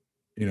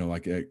 you know,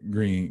 like at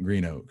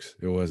Green Oaks,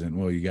 it wasn't,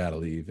 well, you got to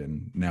leave.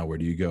 And now where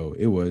do you go?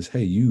 It was,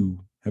 hey,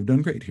 you have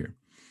done great here.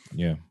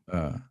 Yeah.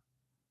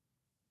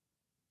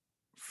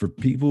 For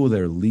people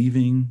that are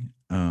leaving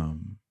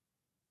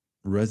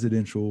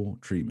residential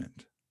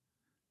treatment,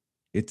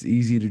 it's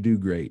easy to do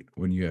great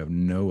when you have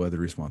no other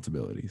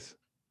responsibilities.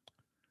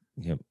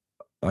 Yep.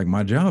 Like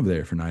my job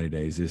there for 90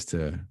 days is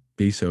to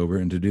be sober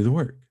and to do the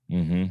work.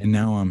 And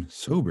now I'm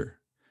sober,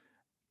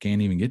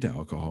 can't even get to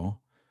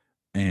alcohol,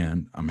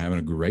 and I'm having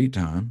a great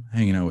time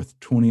hanging out with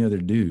 20 other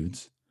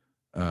dudes,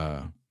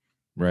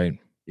 right,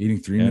 eating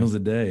 3 meals a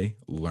day,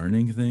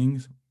 learning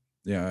things.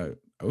 Yeah,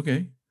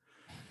 okay.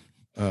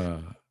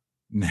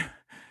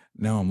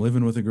 Now I'm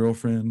living with a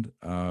girlfriend.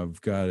 I've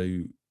got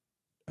to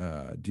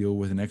deal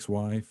with an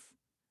ex-wife.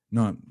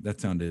 Not that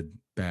sounded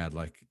bad,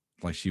 like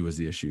she was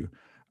the issue.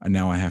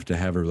 Now I have to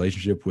have a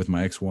relationship with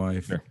my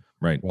ex-wife. Sure.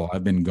 Right. Well,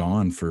 I've been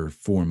gone for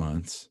 4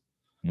 months,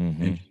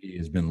 and she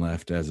has been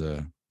left as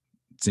a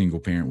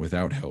single parent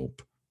without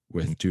help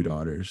with 2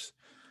 daughters.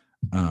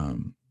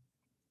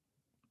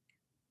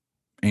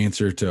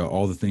 Answer to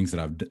all the things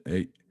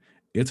that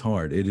it's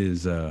hard. It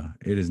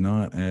is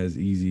not as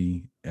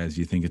easy as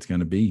you think it's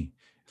going to be.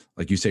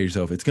 Like you say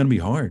yourself, it's going to be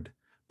hard,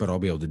 but I'll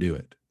be able to do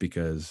it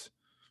because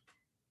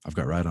I've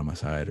got right on my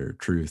side, or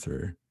truth,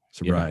 or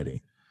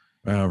sobriety.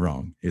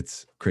 Wrong.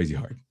 It's crazy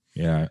hard.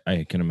 Yeah,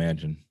 I can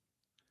imagine.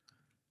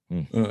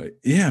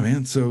 Yeah,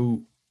 man.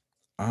 So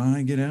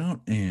I get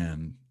out,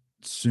 and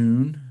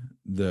soon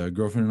the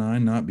girlfriend and I,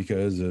 not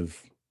because of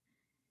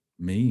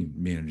me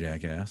being a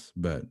jackass,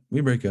 but we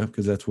break up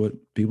because that's what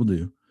people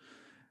do.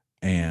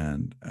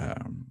 And,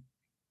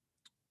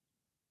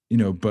 you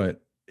know,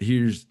 but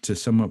here's to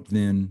sum up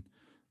then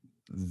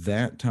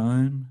that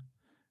time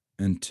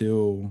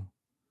until,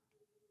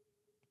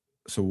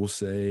 so we'll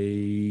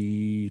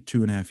say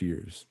 2.5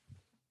 years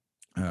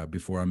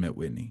before I met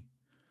Whitney,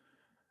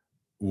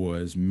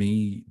 was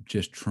me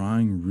just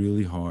trying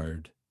really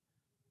hard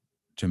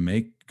to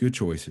make good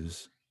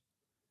choices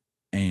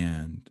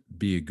and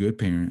be a good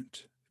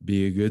parent,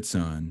 be a good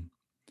son,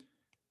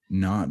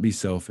 not be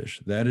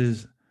selfish. That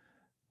is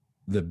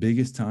the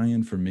biggest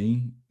tie-in for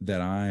me that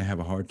I have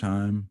a hard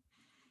time.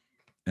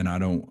 And I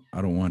don't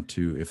want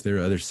to, if there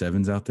are other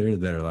sevens out there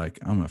that are like,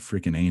 I'm a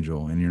freaking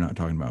angel and you're not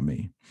talking about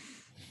me.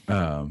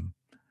 I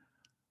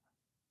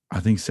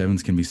think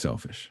sevens can be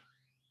selfish.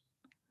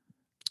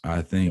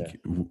 I think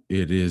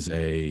it is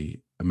a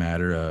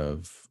matter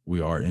of, we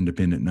are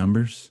independent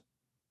numbers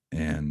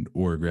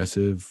or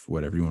aggressive,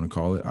 whatever you want to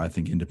call it. I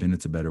think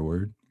independent's a better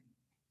word.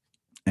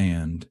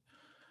 And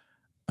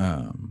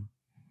I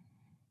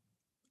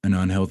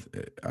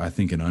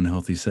think an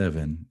unhealthy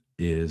seven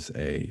is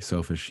a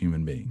selfish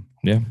human being.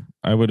 Yeah,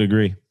 I would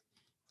agree.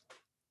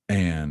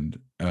 And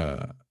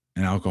an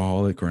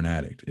alcoholic or an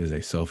addict is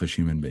a selfish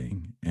human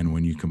being. And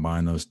when you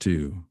combine those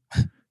two,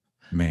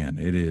 man,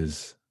 it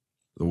is,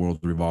 the world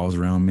revolves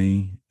around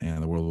me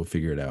and the world will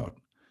figure it out.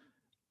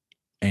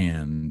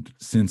 And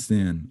since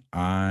then,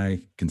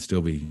 I can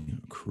still be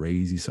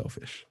crazy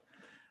selfish.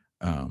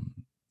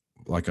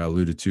 Like I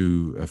alluded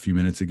to a few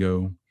minutes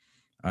ago,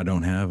 I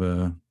don't have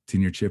a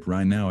 10-year chip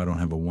right now. I don't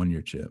have a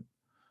 1-year chip,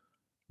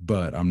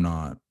 but I'm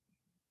not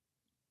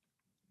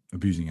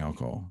abusing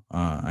alcohol.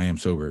 I am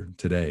sober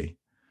today.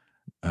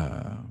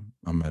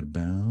 I'm at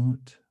about,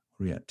 what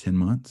are we at, 10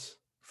 months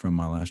from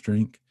my last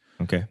drink.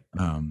 Okay.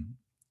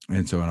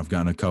 And so I've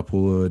gotten a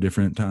couple of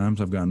different times.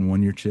 I've gotten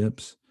 1-year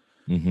chips,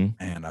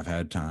 and I've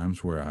had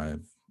times where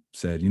I've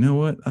said, you know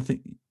what, I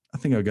think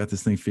I've got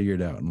this thing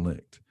figured out and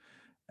licked,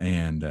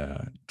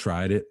 and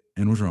tried it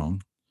and was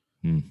wrong.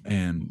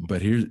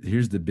 But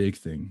here's the big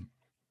thing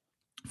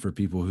for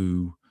people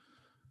who,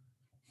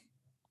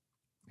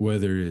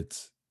 whether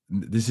it's,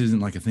 this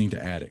isn't like a thing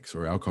to addicts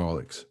or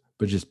alcoholics,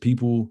 but just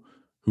people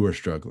who are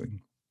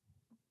struggling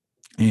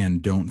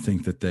and don't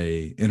think that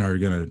and are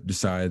going to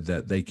decide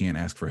that they can't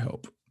ask for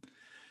help.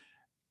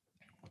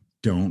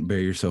 Don't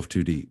bury yourself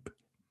too deep.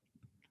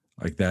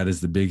 Like that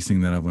is the biggest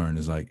thing that I've learned,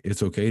 is like,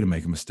 it's okay to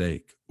make a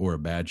mistake or a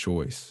bad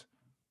choice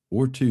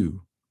or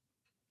two.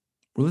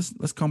 Well,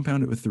 let's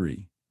compound it with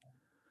 3.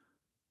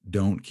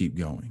 Don't keep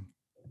going.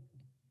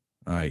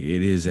 Like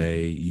it is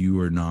you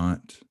are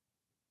not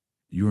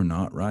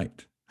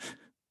right.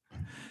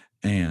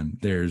 And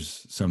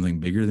there's something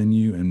bigger than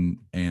you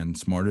and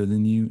smarter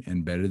than you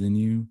and better than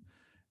you.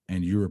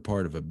 And you're a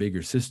part of a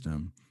bigger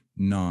system.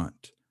 Not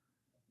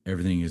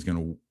everything is going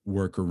to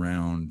work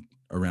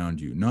around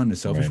you, not in a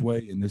selfish Right.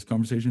 way in this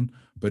conversation,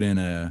 but in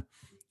a,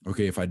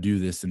 okay, if I do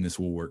this, then this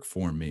will work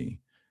for me.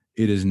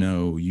 It is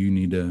no, you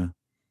need to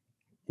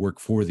work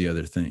for the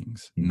other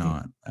things, Mm-hmm.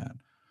 not that.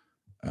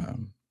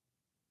 Um,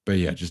 but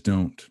yeah, just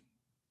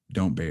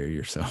don't bury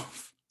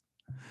yourself.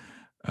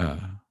 Uh,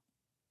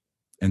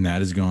 and that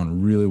has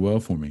gone really well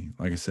for me.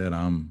 Like I said,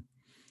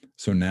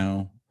 so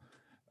now,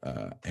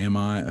 am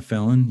I a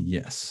felon?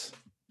 Yes.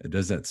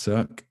 Does that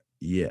suck?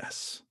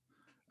 Yes.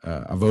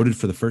 I voted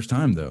for the first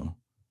time though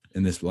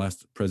in this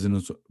last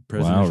Wow,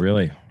 presidential.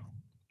 really?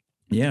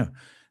 Yeah,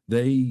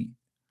 they.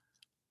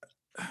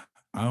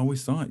 I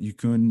always thought you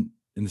couldn't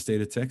in the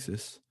state of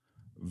Texas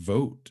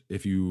vote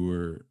if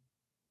you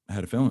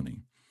had a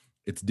felony.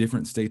 It's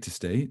different state to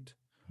state,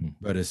 Hmm.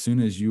 but as soon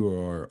as you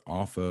are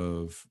off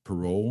of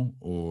parole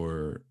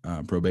or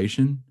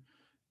probation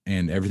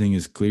and everything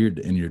is cleared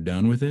and you're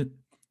done with it,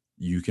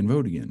 you can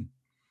vote again.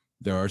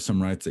 There are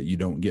some rights that you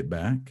don't get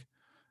back.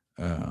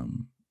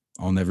 Um,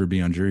 I'll never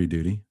be on jury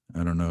duty.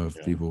 I don't know if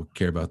Yeah. people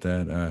care about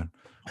that.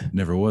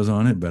 Never was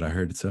on it, but I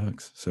heard it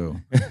sucks. So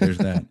there's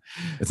that.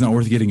 It's not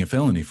worth getting a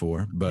felony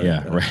for, but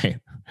Yeah, right.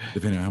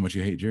 depending on how much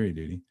you hate jury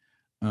duty.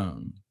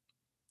 Um,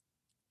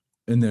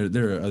 and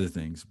there are other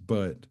things,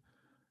 but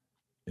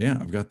yeah,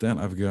 I've got that.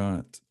 I've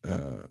got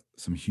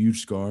some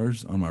huge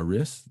scars on my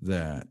wrist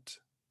that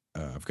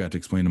I've got to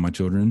explain to my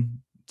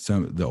children,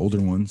 some the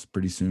older ones,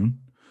 pretty soon.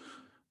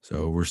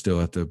 So we're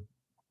still at the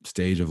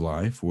stage of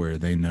life where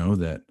they know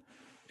that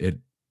it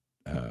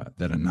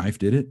that a knife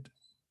did it,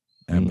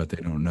 Mm, but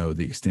they don't know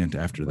the extent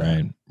after that.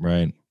 right,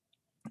 right.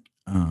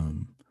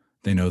 Um,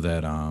 they know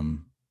that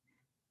I'm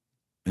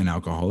an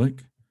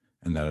alcoholic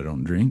and that I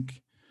don't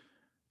drink.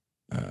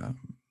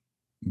 Um,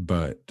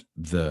 but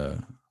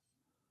the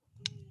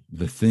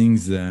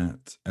things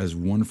that, as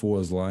wonderful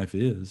as life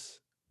is,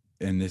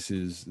 and this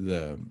is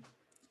the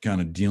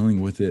kind of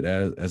dealing with it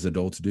as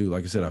adults do.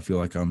 Like I said, I feel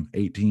like I'm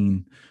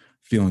 18,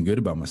 feeling good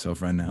about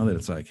myself right now. That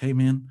it's like, hey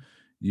man,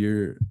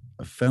 you're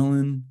a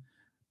felon,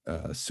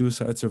 a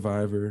suicide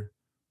survivor.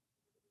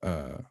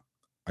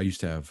 I used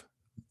to have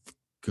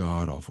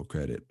god awful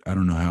credit. I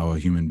don't know how a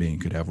human being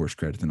could have worse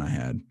credit than I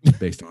had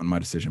based on my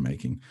decision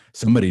making.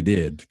 Somebody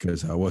did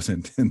because I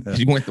wasn't in the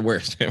You weren't the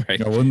worst,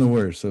 right? I wasn't the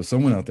worst. So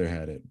someone out there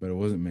had it, but it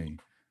wasn't me.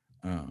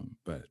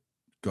 But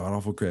god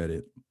awful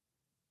credit,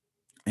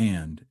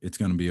 and it's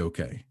going to be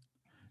okay.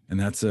 And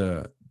that's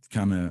a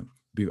kind of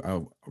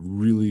I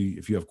really,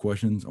 if you have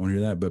questions, I want to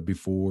hear that. But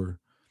before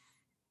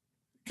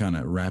kind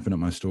of wrapping up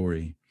my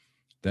story,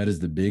 that is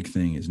the big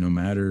thing: is no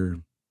matter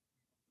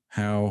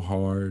how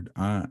hard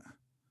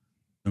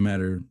no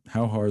matter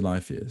how hard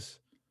life is,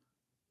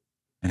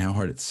 and how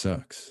hard it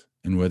sucks,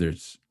 and whether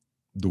it's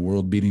the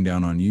world beating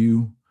down on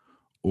you,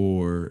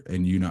 or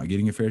and you not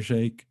getting a fair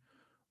shake,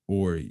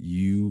 or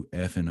you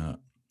effing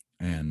up,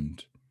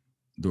 and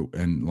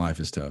and life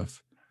is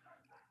tough.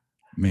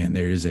 Man,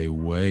 there is a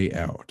way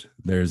out.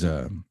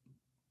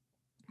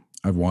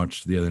 I've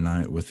watched the other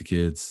night with the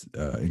kids,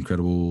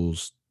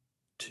 Incredibles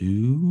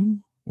 2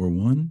 or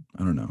 1,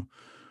 I don't know.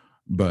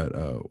 But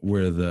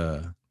where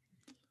the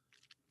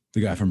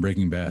guy from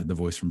Breaking Bad, the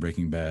voice from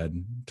Breaking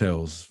Bad,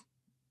 tells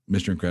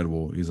Mr.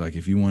 Incredible, he's like,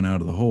 if you want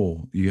out of the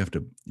hole, you have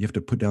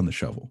to put down the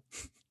shovel.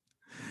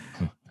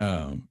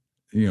 um,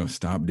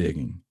 stop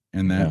digging.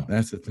 And Yeah,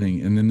 that's the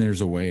thing. And then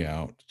there's a way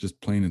out, just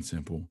plain and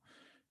simple.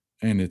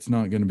 And it's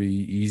not going to be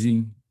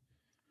easy,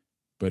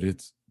 but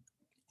it's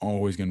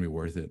always going to be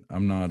worth it.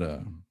 I'm not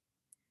an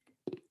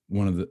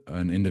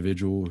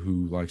individual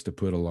who likes to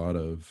put a lot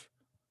of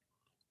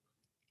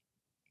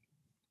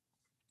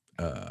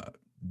uh,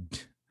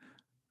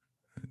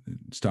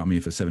 stop me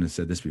if a seven has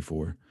said this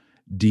before,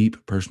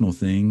 deep personal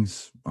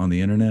things on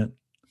the internet.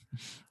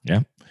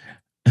 yeah.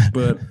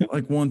 But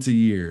like once a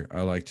year,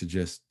 I like to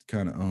just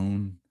kind of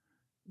own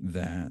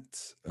that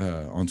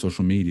on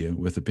social media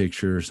with a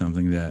picture or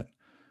something that,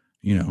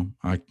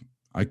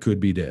 I could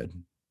be dead,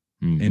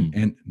 Mm-hmm.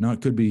 and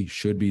not could be,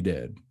 should be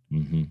dead.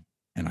 Mm-hmm.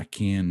 And I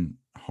can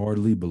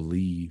hardly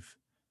believe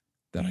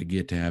that I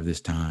get to have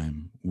this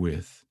time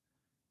with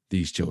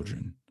these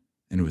children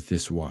and with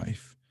this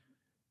wife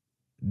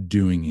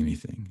doing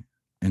anything.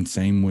 And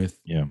same with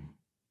Yeah,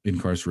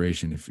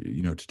 incarceration. If,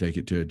 to take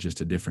it to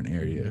just a different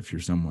area, if you're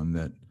someone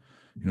that,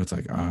 it's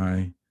like,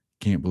 I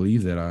can't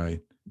believe that I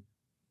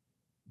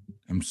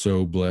am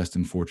so blessed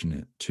and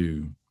fortunate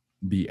to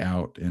be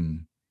out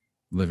and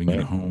living in a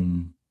right.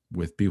 home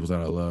with people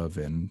that I love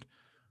and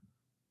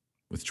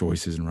with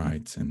choices and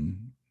rights.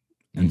 And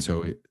Mm.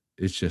 so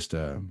it's just,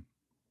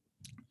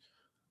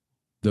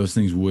 those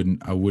things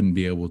I wouldn't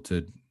be able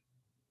to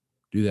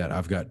do that.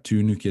 I've got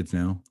two new kids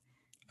now.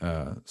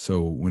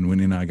 So when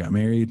Winnie and I got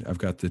married, I've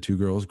got the two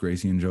girls,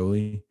 Gracie and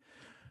Jolie.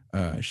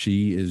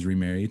 She is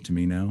remarried to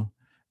me now,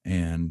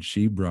 and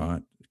she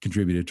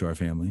contributed to our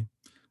family,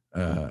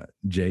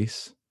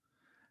 Jace.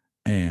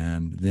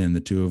 And then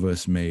the two of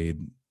us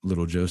made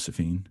little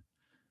Josephine.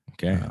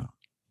 Okay.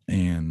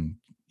 And,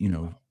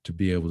 to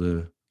be able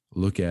to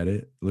look at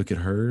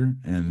her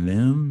and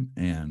them,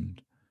 and,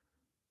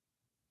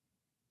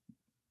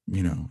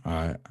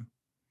 I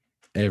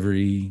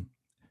every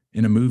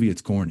in a movie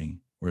it's corny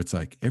where it's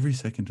like every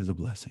second is a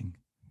blessing.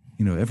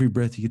 Every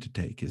breath you get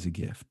to take is a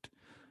gift.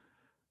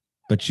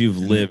 But you've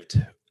And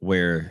lived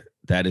where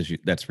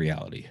that's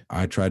reality.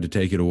 I tried to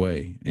take it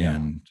away Yeah.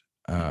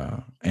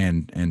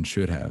 and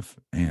should have.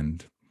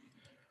 And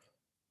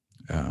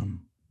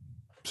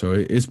so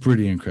it's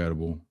pretty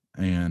incredible.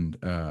 And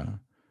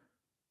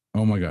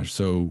oh my gosh.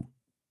 So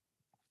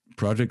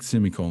Project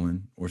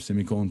Semicolon or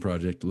Semicolon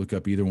Project, look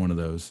up either one of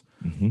those.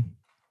 Mm-hmm.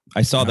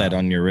 I saw that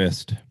on your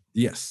wrist.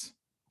 Yes.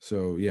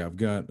 So yeah, I've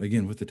got,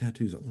 again, with the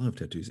tattoos, I love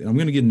tattoos. And I'm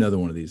going to get another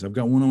one of these. I've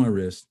got one on my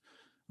wrist.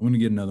 I'm going to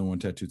get another one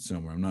tattooed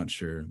somewhere. I'm not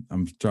sure.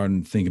 I'm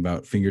starting to think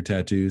about finger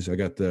tattoos. I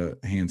got the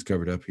hands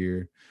covered up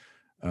here.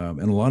 And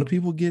a lot of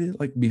people get it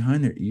like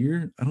behind their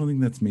ear. I don't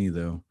think that's me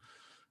though.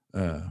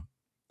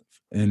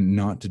 And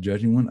not to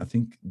judge anyone. I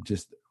think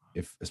just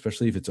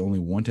especially if it's only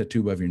one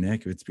tattoo above your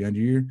neck, if it's behind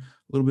your ear,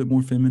 a little bit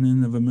more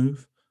feminine of a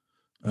move.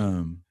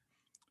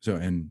 So,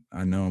 and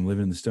I know I'm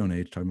living in the Stone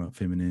Age talking about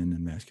feminine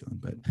and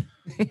masculine, but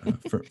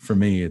for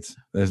me,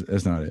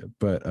 that's not it.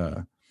 But,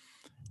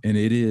 and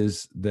it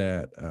is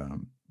that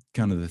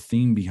kind of the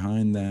theme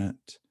behind that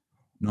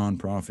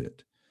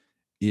nonprofit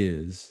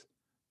is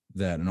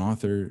that an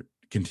author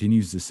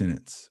continues the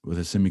sentence with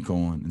a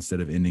semicolon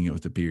instead of ending it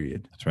with a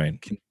period. That's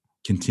right.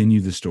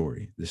 Continue the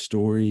story. The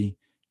story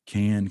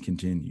can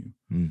continue.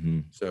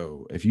 Mm-hmm.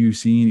 So if you're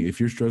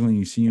struggling,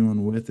 you see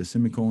anyone with a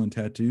semicolon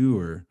tattoo,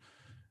 or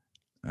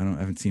I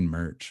haven't seen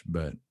merch,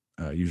 but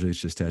usually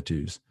it's just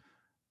tattoos.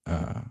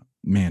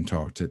 Man,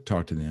 talk to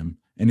them.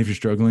 And if you're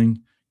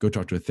struggling, go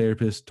talk to a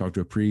therapist, talk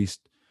to a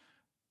priest,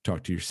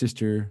 talk to your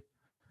sister,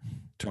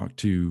 talk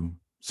to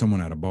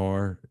someone at a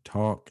bar,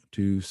 talk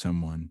to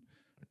someone.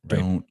 Right.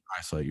 Don't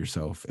isolate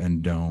yourself,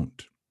 and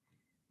don't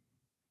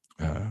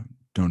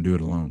do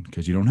it alone,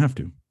 because you don't have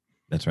to.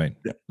 That's right.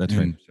 That's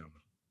right.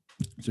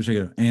 So check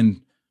it out.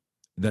 And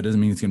that doesn't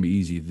mean it's going to be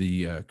easy.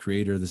 The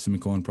creator of the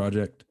Semicolon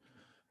Project,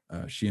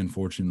 she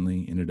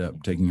unfortunately ended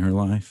up taking her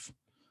life.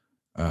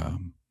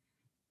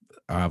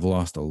 I've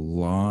lost a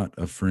lot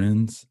of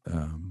friends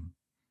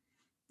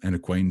and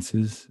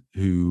acquaintances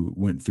who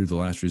went through the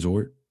last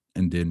resort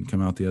and didn't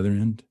come out the other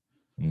end.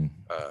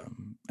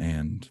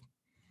 And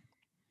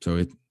so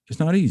it's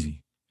not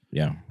easy.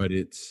 Yeah. But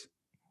it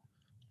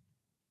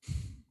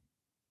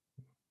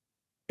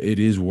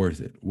is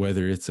worth it,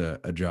 whether it's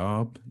a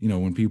job.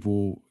 When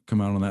people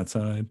come out on that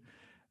side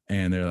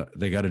and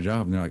they got a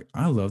job and they're like,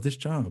 I love this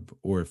job,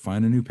 or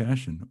find a new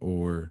passion,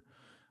 or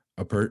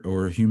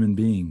or a human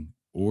being,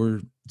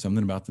 or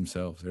something about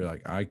themselves. They're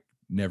like, I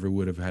never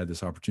would have had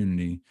this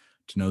opportunity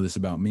to know this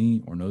about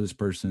me, or know this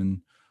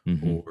person,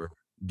 or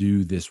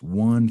do this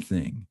one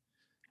thing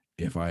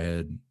if I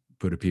had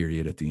put a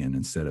period at the end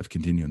instead of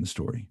continuing the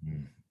story.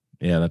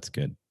 Yeah, that's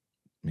good,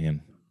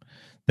 man.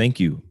 Thank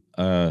you.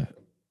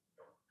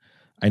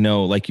 I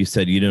know, like you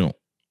said,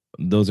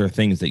 those are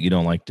things that you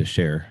don't like to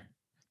share.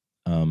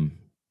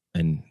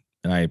 And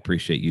I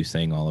appreciate you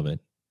saying all of it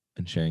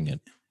and sharing it.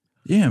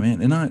 Yeah,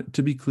 man. And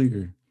to be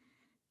clear,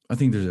 I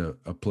think there's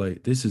a place.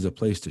 This is a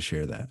place to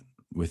share that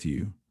with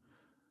you.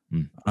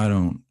 I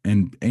don't,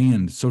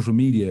 and social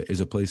media is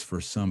a place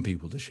for some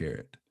people to share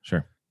it.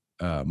 Sure.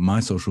 My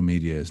social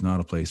media is not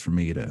a place for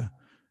me to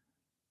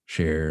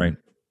share. Right.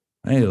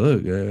 Hey,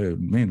 look,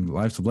 man,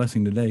 life's a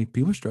blessing today.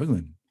 People are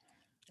struggling.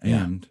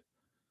 And,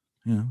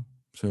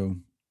 so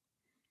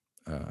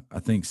I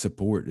think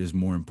support is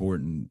more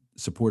important.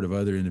 Support of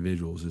other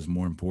individuals is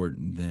more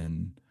important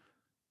than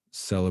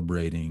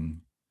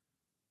celebrating.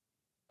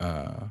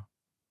 I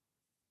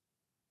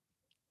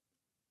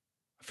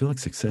feel like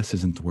success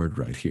isn't the word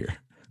right here,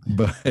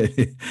 but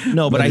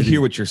no, but I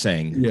hear what you're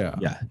saying.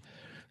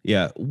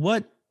 Yeah.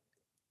 What,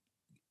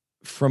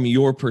 from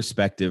your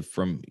perspective,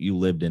 from you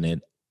lived in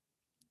it,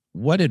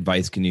 what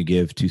advice can you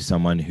give to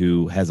someone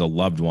who has a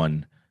loved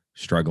one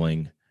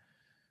struggling?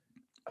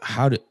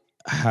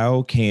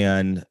 How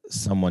can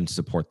someone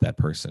support that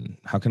person?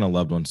 How can a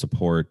loved one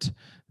support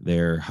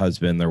their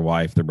husband, their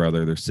wife, their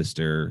brother, their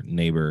sister,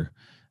 neighbor,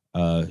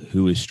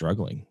 who is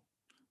struggling?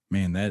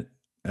 Man,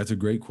 that's a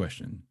great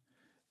question.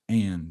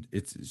 And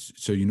it's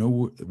so,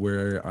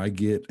 where I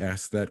get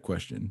asked that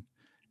question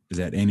is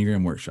at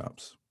Enneagram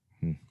workshops.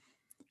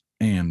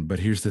 But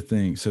here's the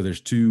thing. So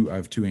I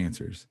have two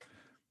answers.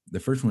 The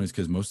first one is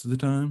because most of the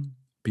time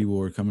people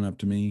are coming up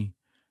to me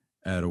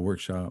at a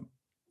workshop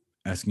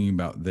asking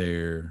about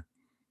their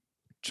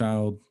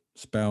child,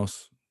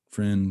 spouse,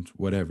 friend,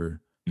 whatever,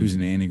 who's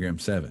an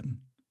Enneagram 7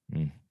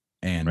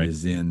 and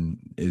is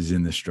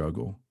in the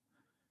struggle.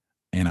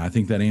 And I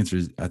think that answer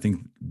is, I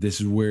think this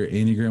is where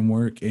Enneagram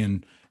work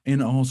and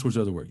all sorts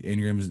of other work.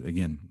 Enneagram is,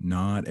 again,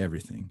 not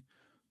everything,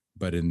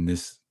 but in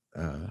this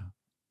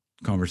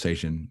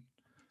conversation,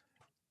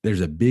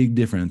 there's a big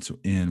difference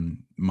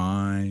in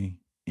my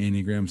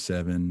Enneagram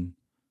 7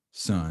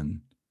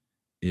 son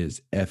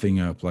is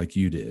effing up like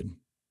you did.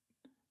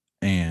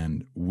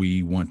 And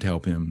we want to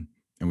help him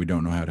and we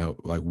don't know how to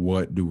help. Like,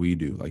 what do we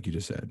do? Like you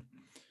just said,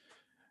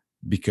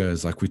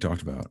 because like we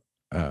talked about,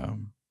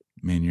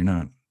 man, you're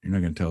not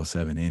going to tell a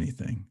 7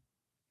 anything.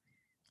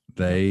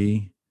 Uh-huh.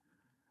 They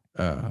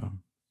uh,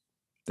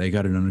 they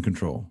got it under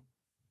control.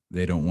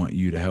 They don't want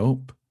you to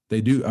help.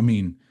 They do. I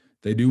mean,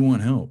 they do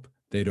want help.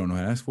 They don't know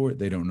how to ask for it.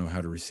 They don't know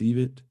how to receive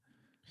it.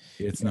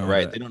 It's Yeah, not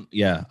right. a They don't.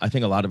 Yeah, I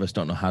think a lot of us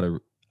don't know how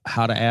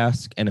to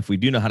ask, and if we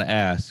do know how to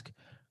ask,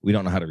 we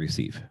don't know how to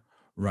receive.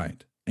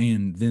 right.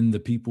 And then the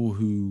people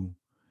who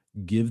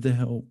give the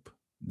help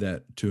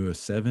that to a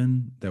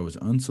 7 that was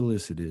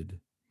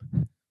unsolicited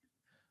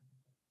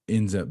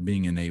ends up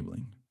being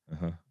enabling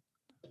Uh-huh.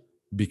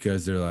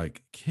 because they're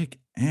like, kick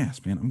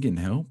ass, man. I'm getting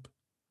help.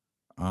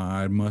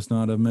 I must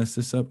not have messed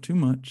this up too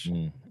much,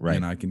 Right.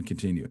 and I can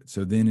continue it.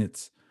 So then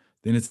it's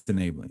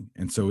enabling.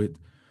 And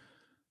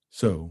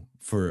so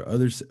for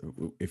others,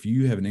 if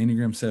you have an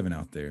Enneagram 7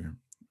 out there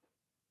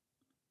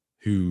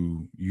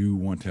who you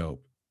want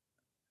help,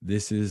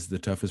 this is the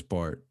toughest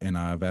part. And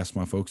I've asked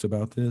my folks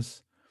about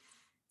this,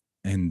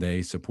 and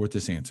they support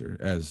this answer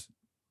as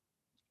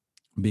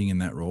being in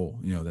that role,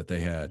 that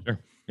they had. Sure.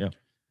 Yeah.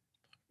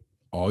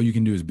 All you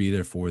can do is be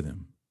there for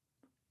them,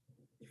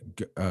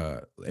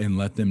 and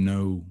let them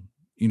know,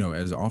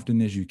 as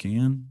often as you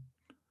can,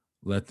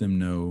 let them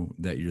know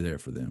that you're there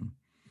for them.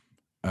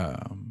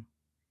 Um,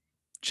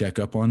 Check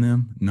up on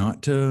them,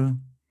 not to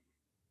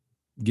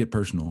get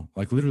personal,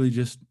 like literally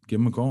just give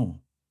them a call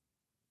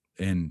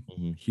and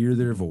Mm-hmm. hear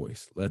their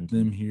voice. Let Mm-hmm.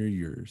 them hear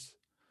yours.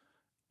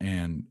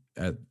 And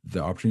at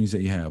the opportunities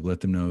that you have,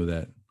 let them know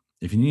that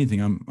if you need anything,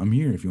 I'm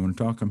here. If you want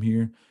to talk, I'm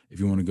here. If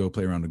you want to go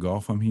play around the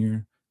golf, I'm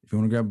here. If you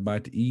want to grab a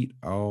bite to eat,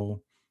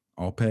 I'll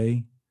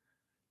pay.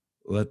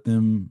 Let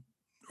them,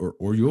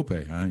 or you'll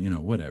pay,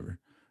 whatever.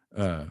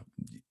 Uh,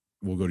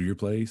 we'll go to your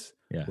place.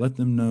 Yeah. Let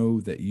them know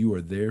that you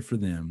are there for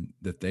them,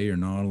 that they are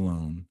not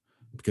alone,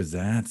 because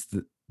that's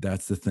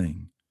the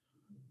thing.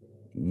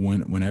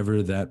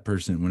 Whenever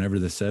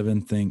the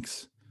 7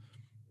 thinks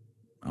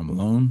I'm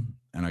alone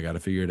and I got to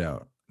figure it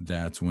out,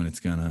 that's when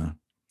it's gonna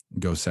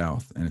go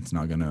south, and it's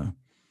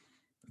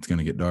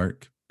gonna get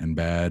dark, and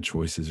bad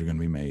choices are gonna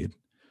be made.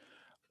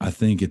 I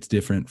think it's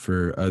different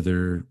for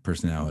other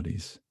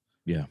personalities.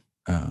 Yeah.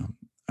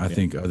 I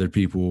think other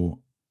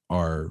people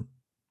are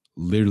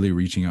literally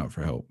reaching out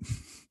for help.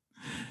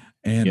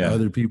 And Yeah.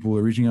 other people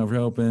are reaching out for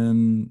help,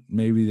 and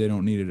maybe they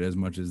don't need it as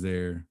much as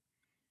they're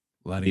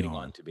letting Leading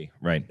on. on to be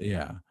right.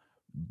 Yeah.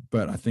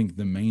 But I think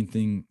the main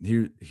thing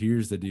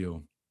here's the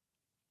deal.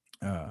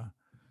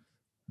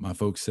 My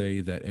folks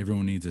say that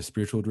everyone needs a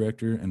spiritual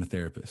director and a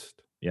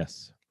therapist.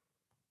 Yes.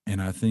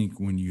 And I think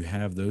when you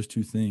have those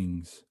two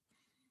things,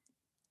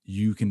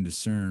 you can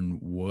discern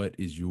what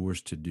is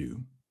yours to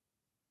do.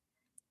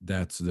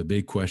 That's the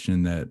big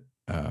question that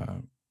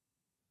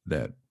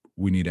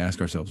we need to ask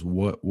ourselves.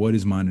 What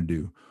is mine to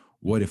do?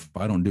 What if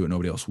I don't do it,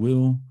 nobody else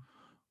will?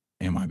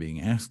 Am I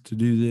being asked to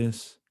do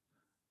this?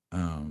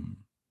 Um,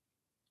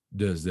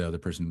 does the other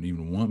person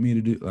even want me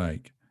to do,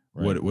 like,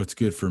 Right. what's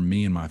good for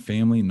me and my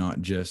family,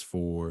 not just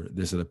for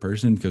this other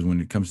person? Because when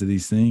it comes to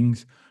these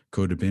things,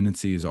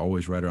 codependency is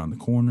always right around the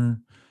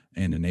corner,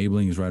 and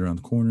enabling is right around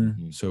the corner.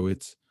 Mm-hmm. So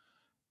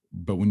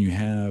but when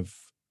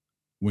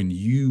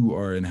you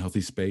are in a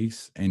healthy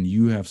space and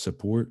you have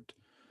support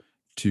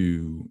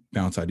to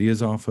bounce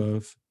ideas off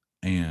of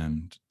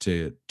and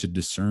to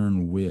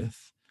discern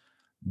with,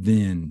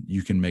 then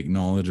you can make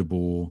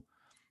knowledgeable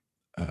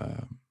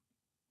uh,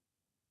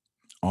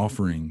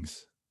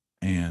 offerings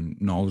and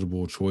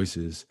knowledgeable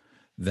choices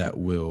that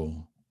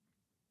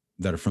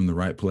are from the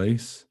right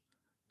place,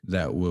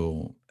 that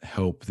will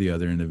help the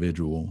other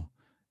individual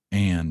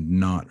and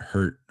not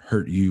hurt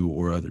you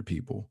or other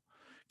people.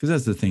 Because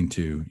that's the thing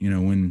too,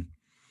 when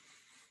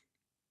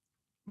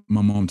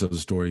my mom tells a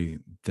story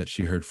that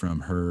she heard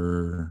from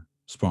her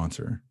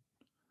sponsor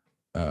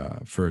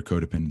for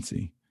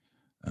codependency,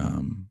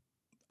 um,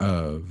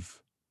 of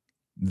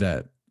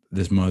that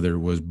this mother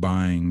was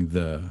buying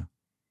the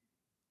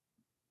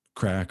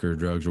crack or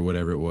drugs or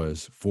whatever it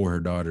was for her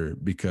daughter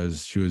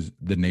because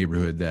the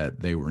neighborhood that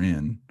they were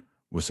in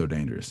was so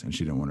dangerous, and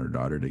she didn't want her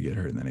daughter to get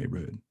hurt in the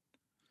neighborhood.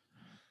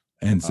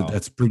 And so Wow.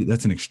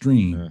 that's an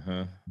extreme.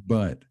 Uh-huh.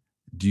 But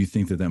do you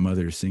think that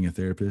mother is seeing a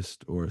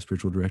therapist or a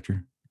spiritual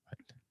director?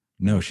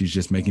 No, she's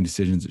just making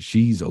decisions.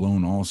 She's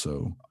alone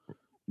also,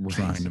 Right.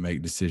 trying to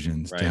make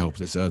decisions to Right. help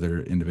this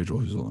other individual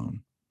who's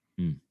alone.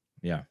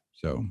 Yeah.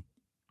 So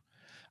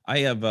I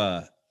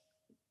have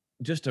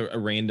just a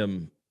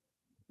random,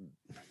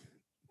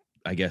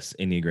 I guess,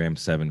 Enneagram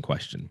 7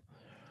 question.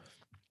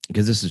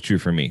 Because this is true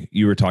for me.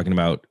 You were talking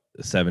about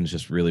sevens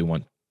just really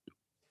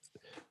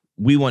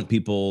we want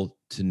people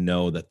to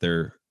know that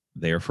they're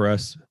there for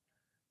us.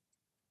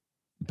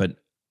 But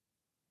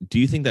do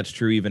you think that's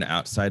true even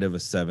outside of a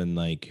 7,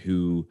 like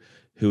who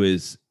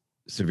is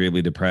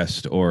severely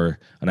depressed or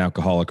an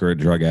alcoholic or a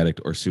drug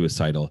addict or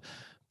suicidal,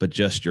 but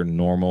just your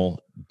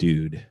normal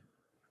dude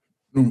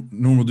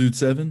normal dude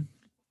 7?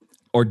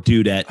 or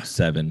dude at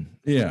 7?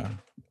 Yeah.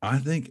 I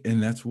think,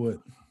 and that's what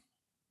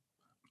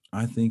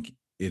I think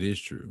it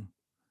is true.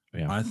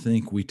 Yeah. I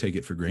think we take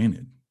it for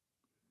granted.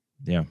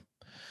 Yeah.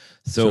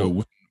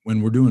 So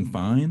when we're doing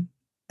fine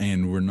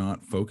and we're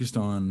not focused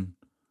on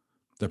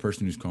the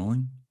person who's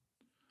calling,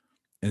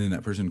 and then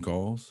that person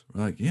calls,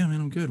 we're like, yeah,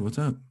 man, I'm good. What's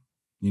up?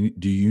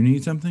 Do you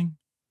need something?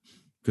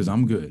 Because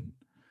I'm good.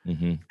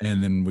 Mm-hmm.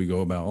 And then we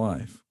go about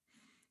life.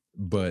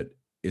 But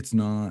it's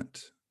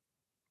not.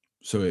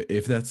 So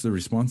if that's the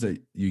response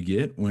that you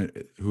get when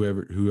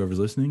whoever's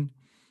listening,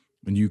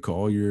 when you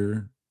call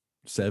your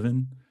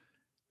 7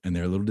 and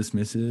they're a little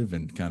dismissive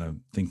and kind of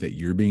think that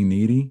you're being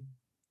needy,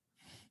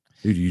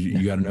 dude,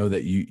 you got to know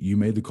that you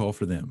made the call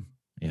for them.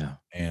 Yeah.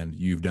 And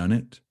you've done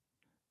it.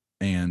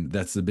 And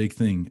that's the big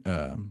thing.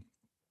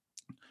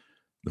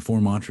 The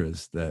 4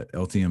 mantras that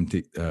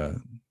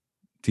LTM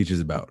teaches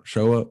about: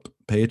 show up,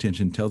 pay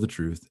attention, tell the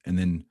truth, and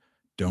then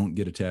don't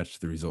get attached to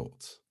the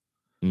results.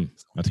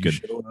 That's you good.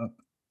 Show up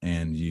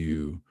and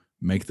you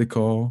make the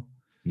call,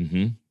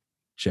 Mm-hmm.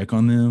 check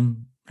on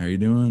them. How are you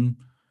doing?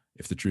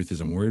 If the truth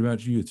is I'm worried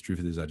about you, if the truth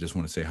is I just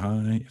want to say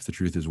hi, if the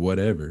truth is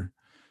whatever,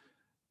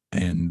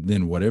 and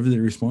then whatever the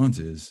response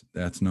is,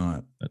 that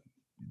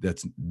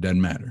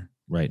doesn't matter.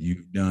 Right.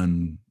 You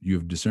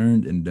have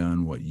discerned and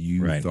done what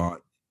you Right.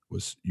 thought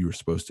was you were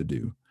supposed to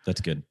do.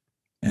 That's good.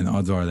 And the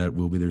odds are that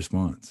will be the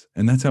response.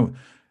 And that's how,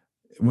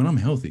 when I'm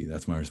healthy,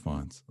 that's my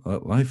response.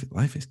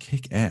 Life is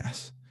kick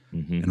ass.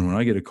 Mm-hmm. And when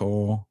I get a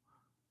call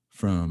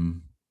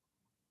from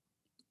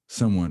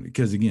someone,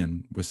 because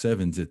again, with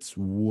 7s, it's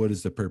what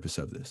is the purpose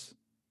of this?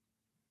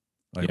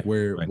 Like,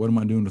 what am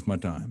I doing with my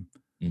time?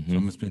 Mm-hmm. So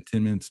I'm gonna spend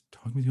 10 minutes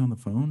talking with you on the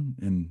phone,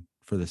 and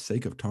for the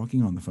sake of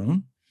talking on the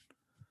phone,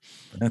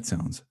 that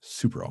sounds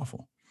super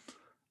awful.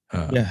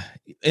 Yeah.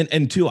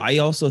 And two, I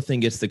also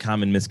think it's the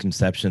common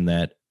misconception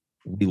that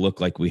we look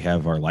like we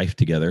have our life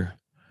together.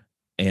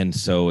 And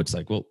so it's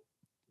like, well,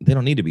 they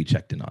don't need to be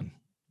checked in on.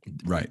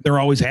 Right. They're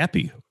always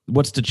happy.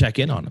 What's to check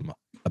in on them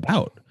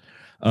about?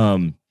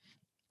 And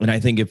I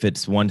think if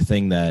it's one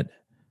thing that,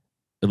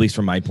 at least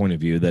from my point of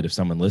view, that if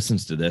someone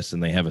listens to this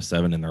and they have a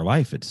 7 in their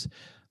life, it's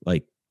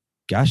like,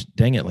 gosh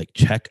dang it, like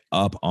check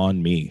up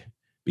on me.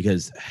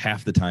 Because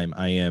half the time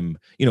I am,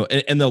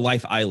 and the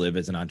life I live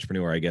as an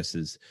entrepreneur, I guess,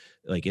 is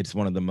like, it's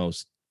one of the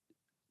most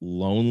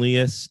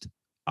loneliest,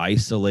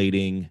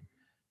 isolating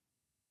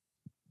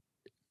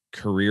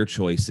career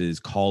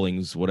choices,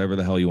 callings, whatever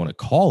the hell you want to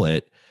call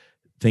it,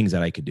 things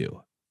that I could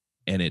do.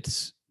 And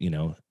it's,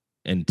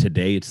 and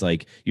today it's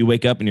like you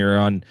wake up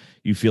and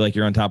you feel like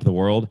you're on top of the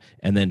world.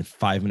 And then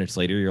 5 minutes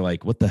later, you're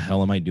like, what the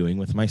hell am I doing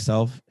with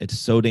myself? It's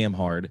so damn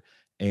hard.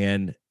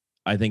 And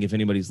I think if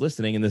anybody's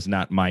listening, and this is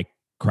not my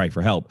cry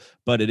for help,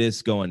 but it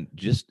is going,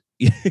 just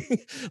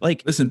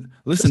like, listen,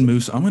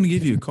 Moose, I'm going to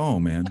give you a call,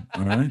 man.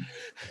 All right.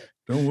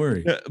 Don't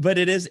worry. But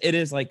it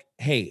is like,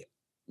 hey,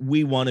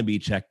 we want to be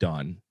checked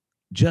on,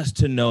 just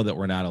to know that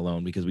we're not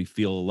alone, because we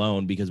feel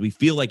alone, because we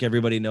feel like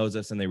everybody knows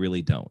us and they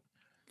really don't.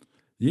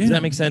 Yeah. Does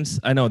that make sense?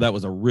 I know that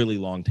was a really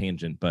long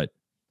tangent, but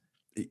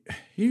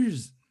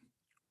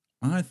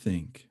I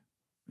think,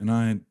 and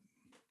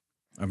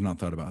I've not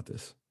thought about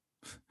this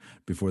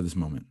before this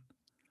moment.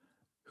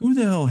 Who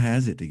the hell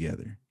has it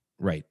together?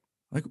 Right.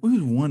 Like,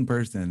 who's one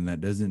person that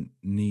doesn't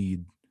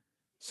need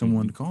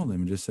someone to call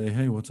them and just say,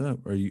 hey, what's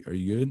up? Are you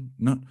good?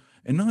 Not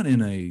in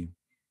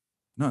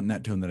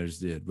that tone that I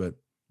just did, but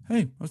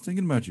hey, I was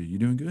thinking about you. You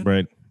doing good?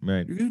 Right.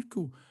 You're good?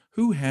 Cool.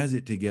 Who has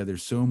it together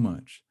so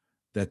much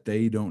that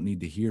they don't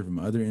need to hear from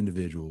other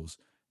individuals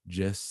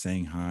just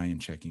saying hi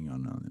and checking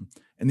on them?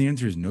 And the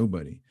answer is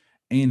nobody.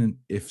 And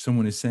if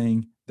someone is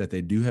saying that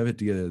they do have it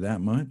together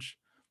that much,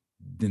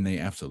 then they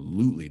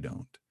absolutely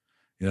don't.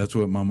 That's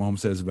what my mom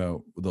says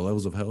about the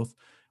levels of health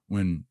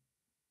when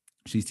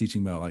she's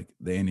teaching about like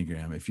the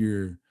Enneagram. If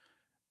you're,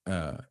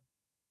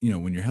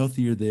 when you're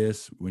healthy, you're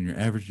this, when you're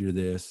average, you're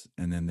this,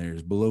 and then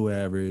there's below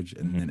average,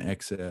 and then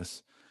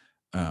excess,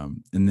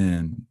 and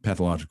then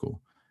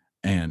pathological.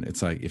 And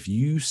it's like, if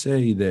you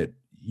say that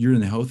you're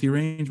in the healthy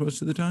range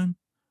most of the time,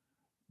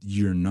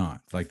 you're not.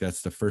 Like,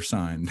 that's the first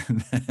sign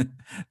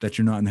that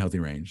you're not in the healthy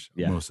range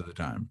most of the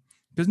time,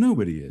 because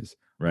nobody is.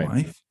 Right.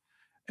 Life.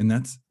 And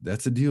that's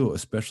a deal,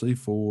 especially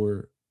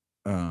for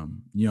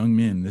young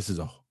men. This is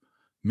a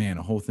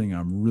whole thing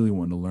I'm really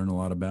wanting to learn a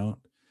lot about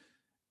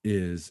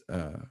is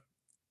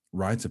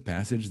rites of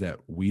passage that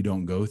we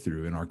don't go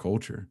through in our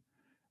culture,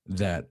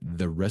 that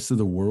the rest of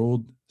the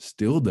world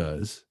still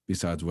does,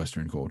 besides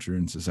Western culture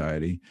and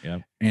society,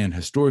 and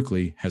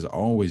historically has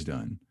always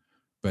done,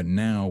 but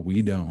now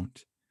we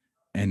don't.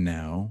 And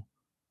now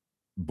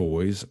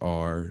boys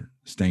are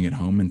staying at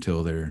home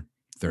until they're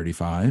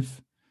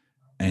 35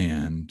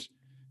 and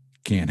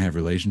can't have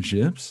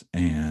relationships,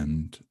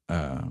 and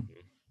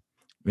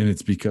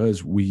it's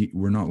because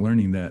we're not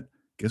learning that.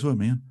 Guess what,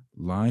 man?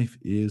 Life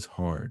is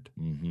hard.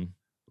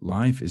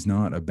 Life is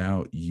not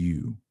about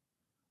you.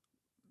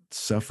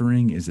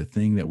 Suffering is a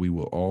thing that we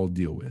will all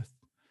deal with.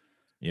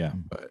 Yeah,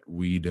 but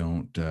we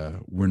don't.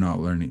 We're not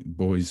learning.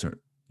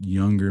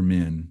 Younger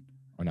men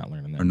are not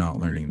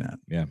learning that.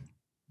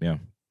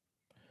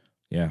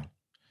 Yeah.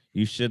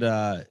 You should.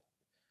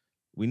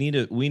 We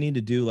need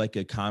to do like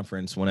a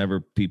conference whenever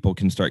people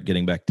can start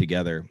getting back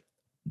together.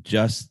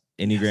 Just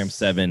Enneagram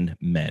 7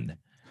 men.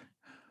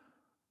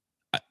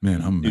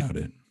 Man, I'm about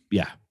it.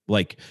 Yeah.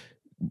 Like,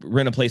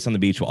 rent a place on the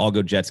beach. We'll all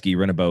go jet ski,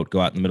 rent a boat,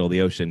 go out in the middle of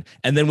the ocean,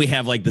 and then we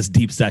have like this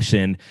deep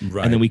session,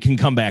 Right. and then we can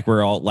come back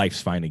where all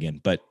life's fine again.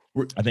 But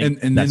I think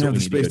and then that's have what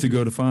the we need space to do.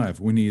 go to 5.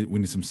 We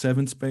need some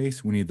 7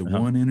 space. We need the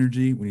 1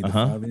 energy. We need the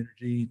 5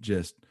 energy.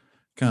 Just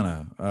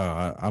kind of.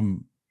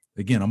 I'm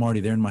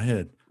already there in my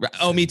head.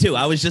 Oh, me too.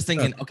 I was just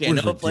thinking, okay, I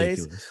know a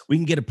place we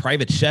can get a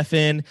private chef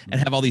in and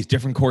have all these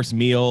different course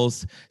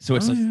meals. So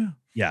it's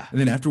yeah. And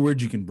then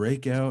afterwards you can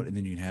break out, and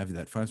then you can have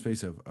that 5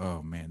 space of,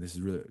 oh man, this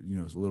is really,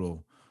 it's a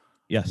little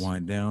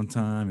wind down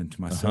time and to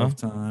myself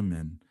time,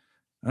 and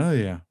oh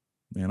yeah,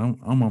 man,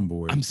 I'm on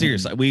board. I'm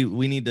serious. We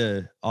need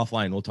to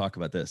offline. We'll talk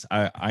about this.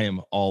 I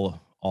am all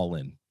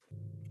in.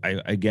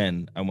 I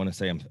want to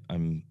say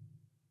I'm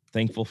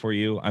thankful for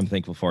you. I'm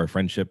thankful for our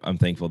friendship. I'm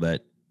thankful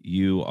that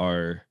you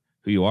are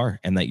who you are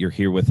and that you're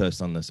here with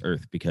us on this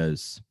earth,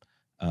 because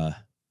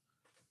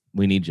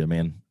we need you,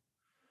 man.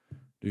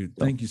 Dude,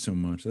 thank you so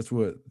much. That's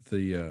what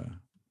the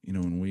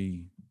when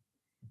we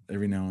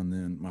every now and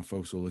then my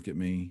folks will look at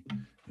me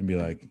and be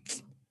like,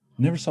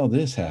 never saw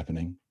this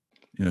happening.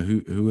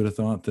 Who would have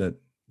thought that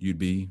you'd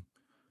be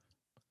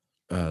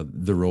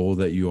the role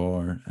that you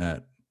are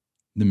at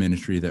the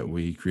ministry that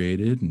we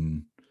created,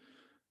 and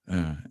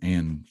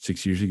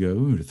 6 years ago,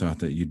 who would have thought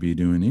that you'd be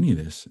doing any of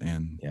this?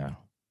 And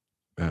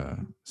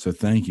so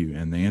thank you.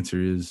 And the answer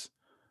is,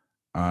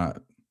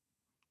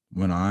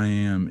 when I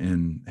am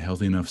in a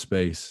healthy enough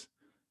space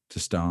to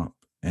stop,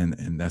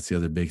 and that's the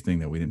other big thing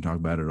that we didn't talk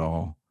about at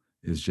all,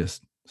 is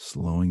just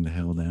slowing the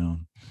hell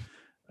down.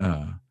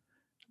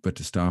 But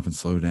to stop and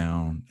slow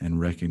down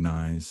and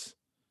recognize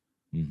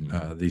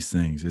these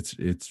things,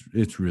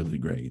 it's really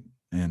great.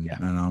 And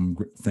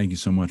thank you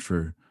so much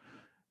for,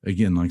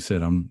 again, like I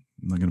said, I'm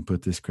not going to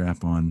put this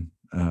crap on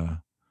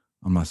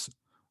my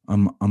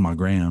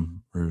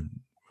gram, or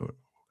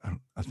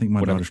I think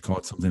my daughter's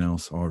called something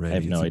else already. I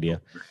have no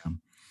idea.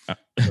 But,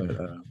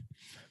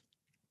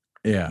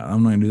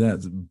 I'm not going to do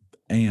that.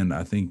 And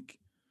I think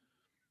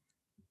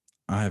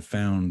I have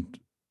found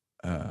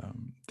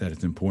that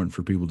it's important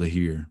for people to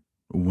hear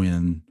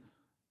when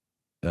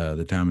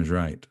the time is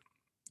right.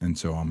 And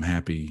so I'm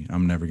happy.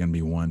 I'm never going to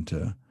be one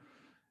to,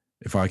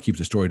 if I keep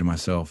the story to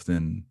myself,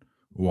 then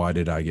why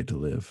did I get to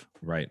live?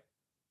 Right.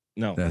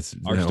 No,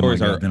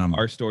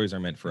 our stories are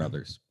meant for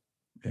others.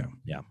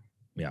 Yeah.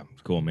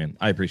 Cool, man.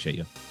 I appreciate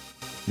you.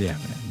 Yeah,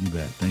 man. You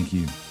bet. Thank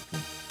you.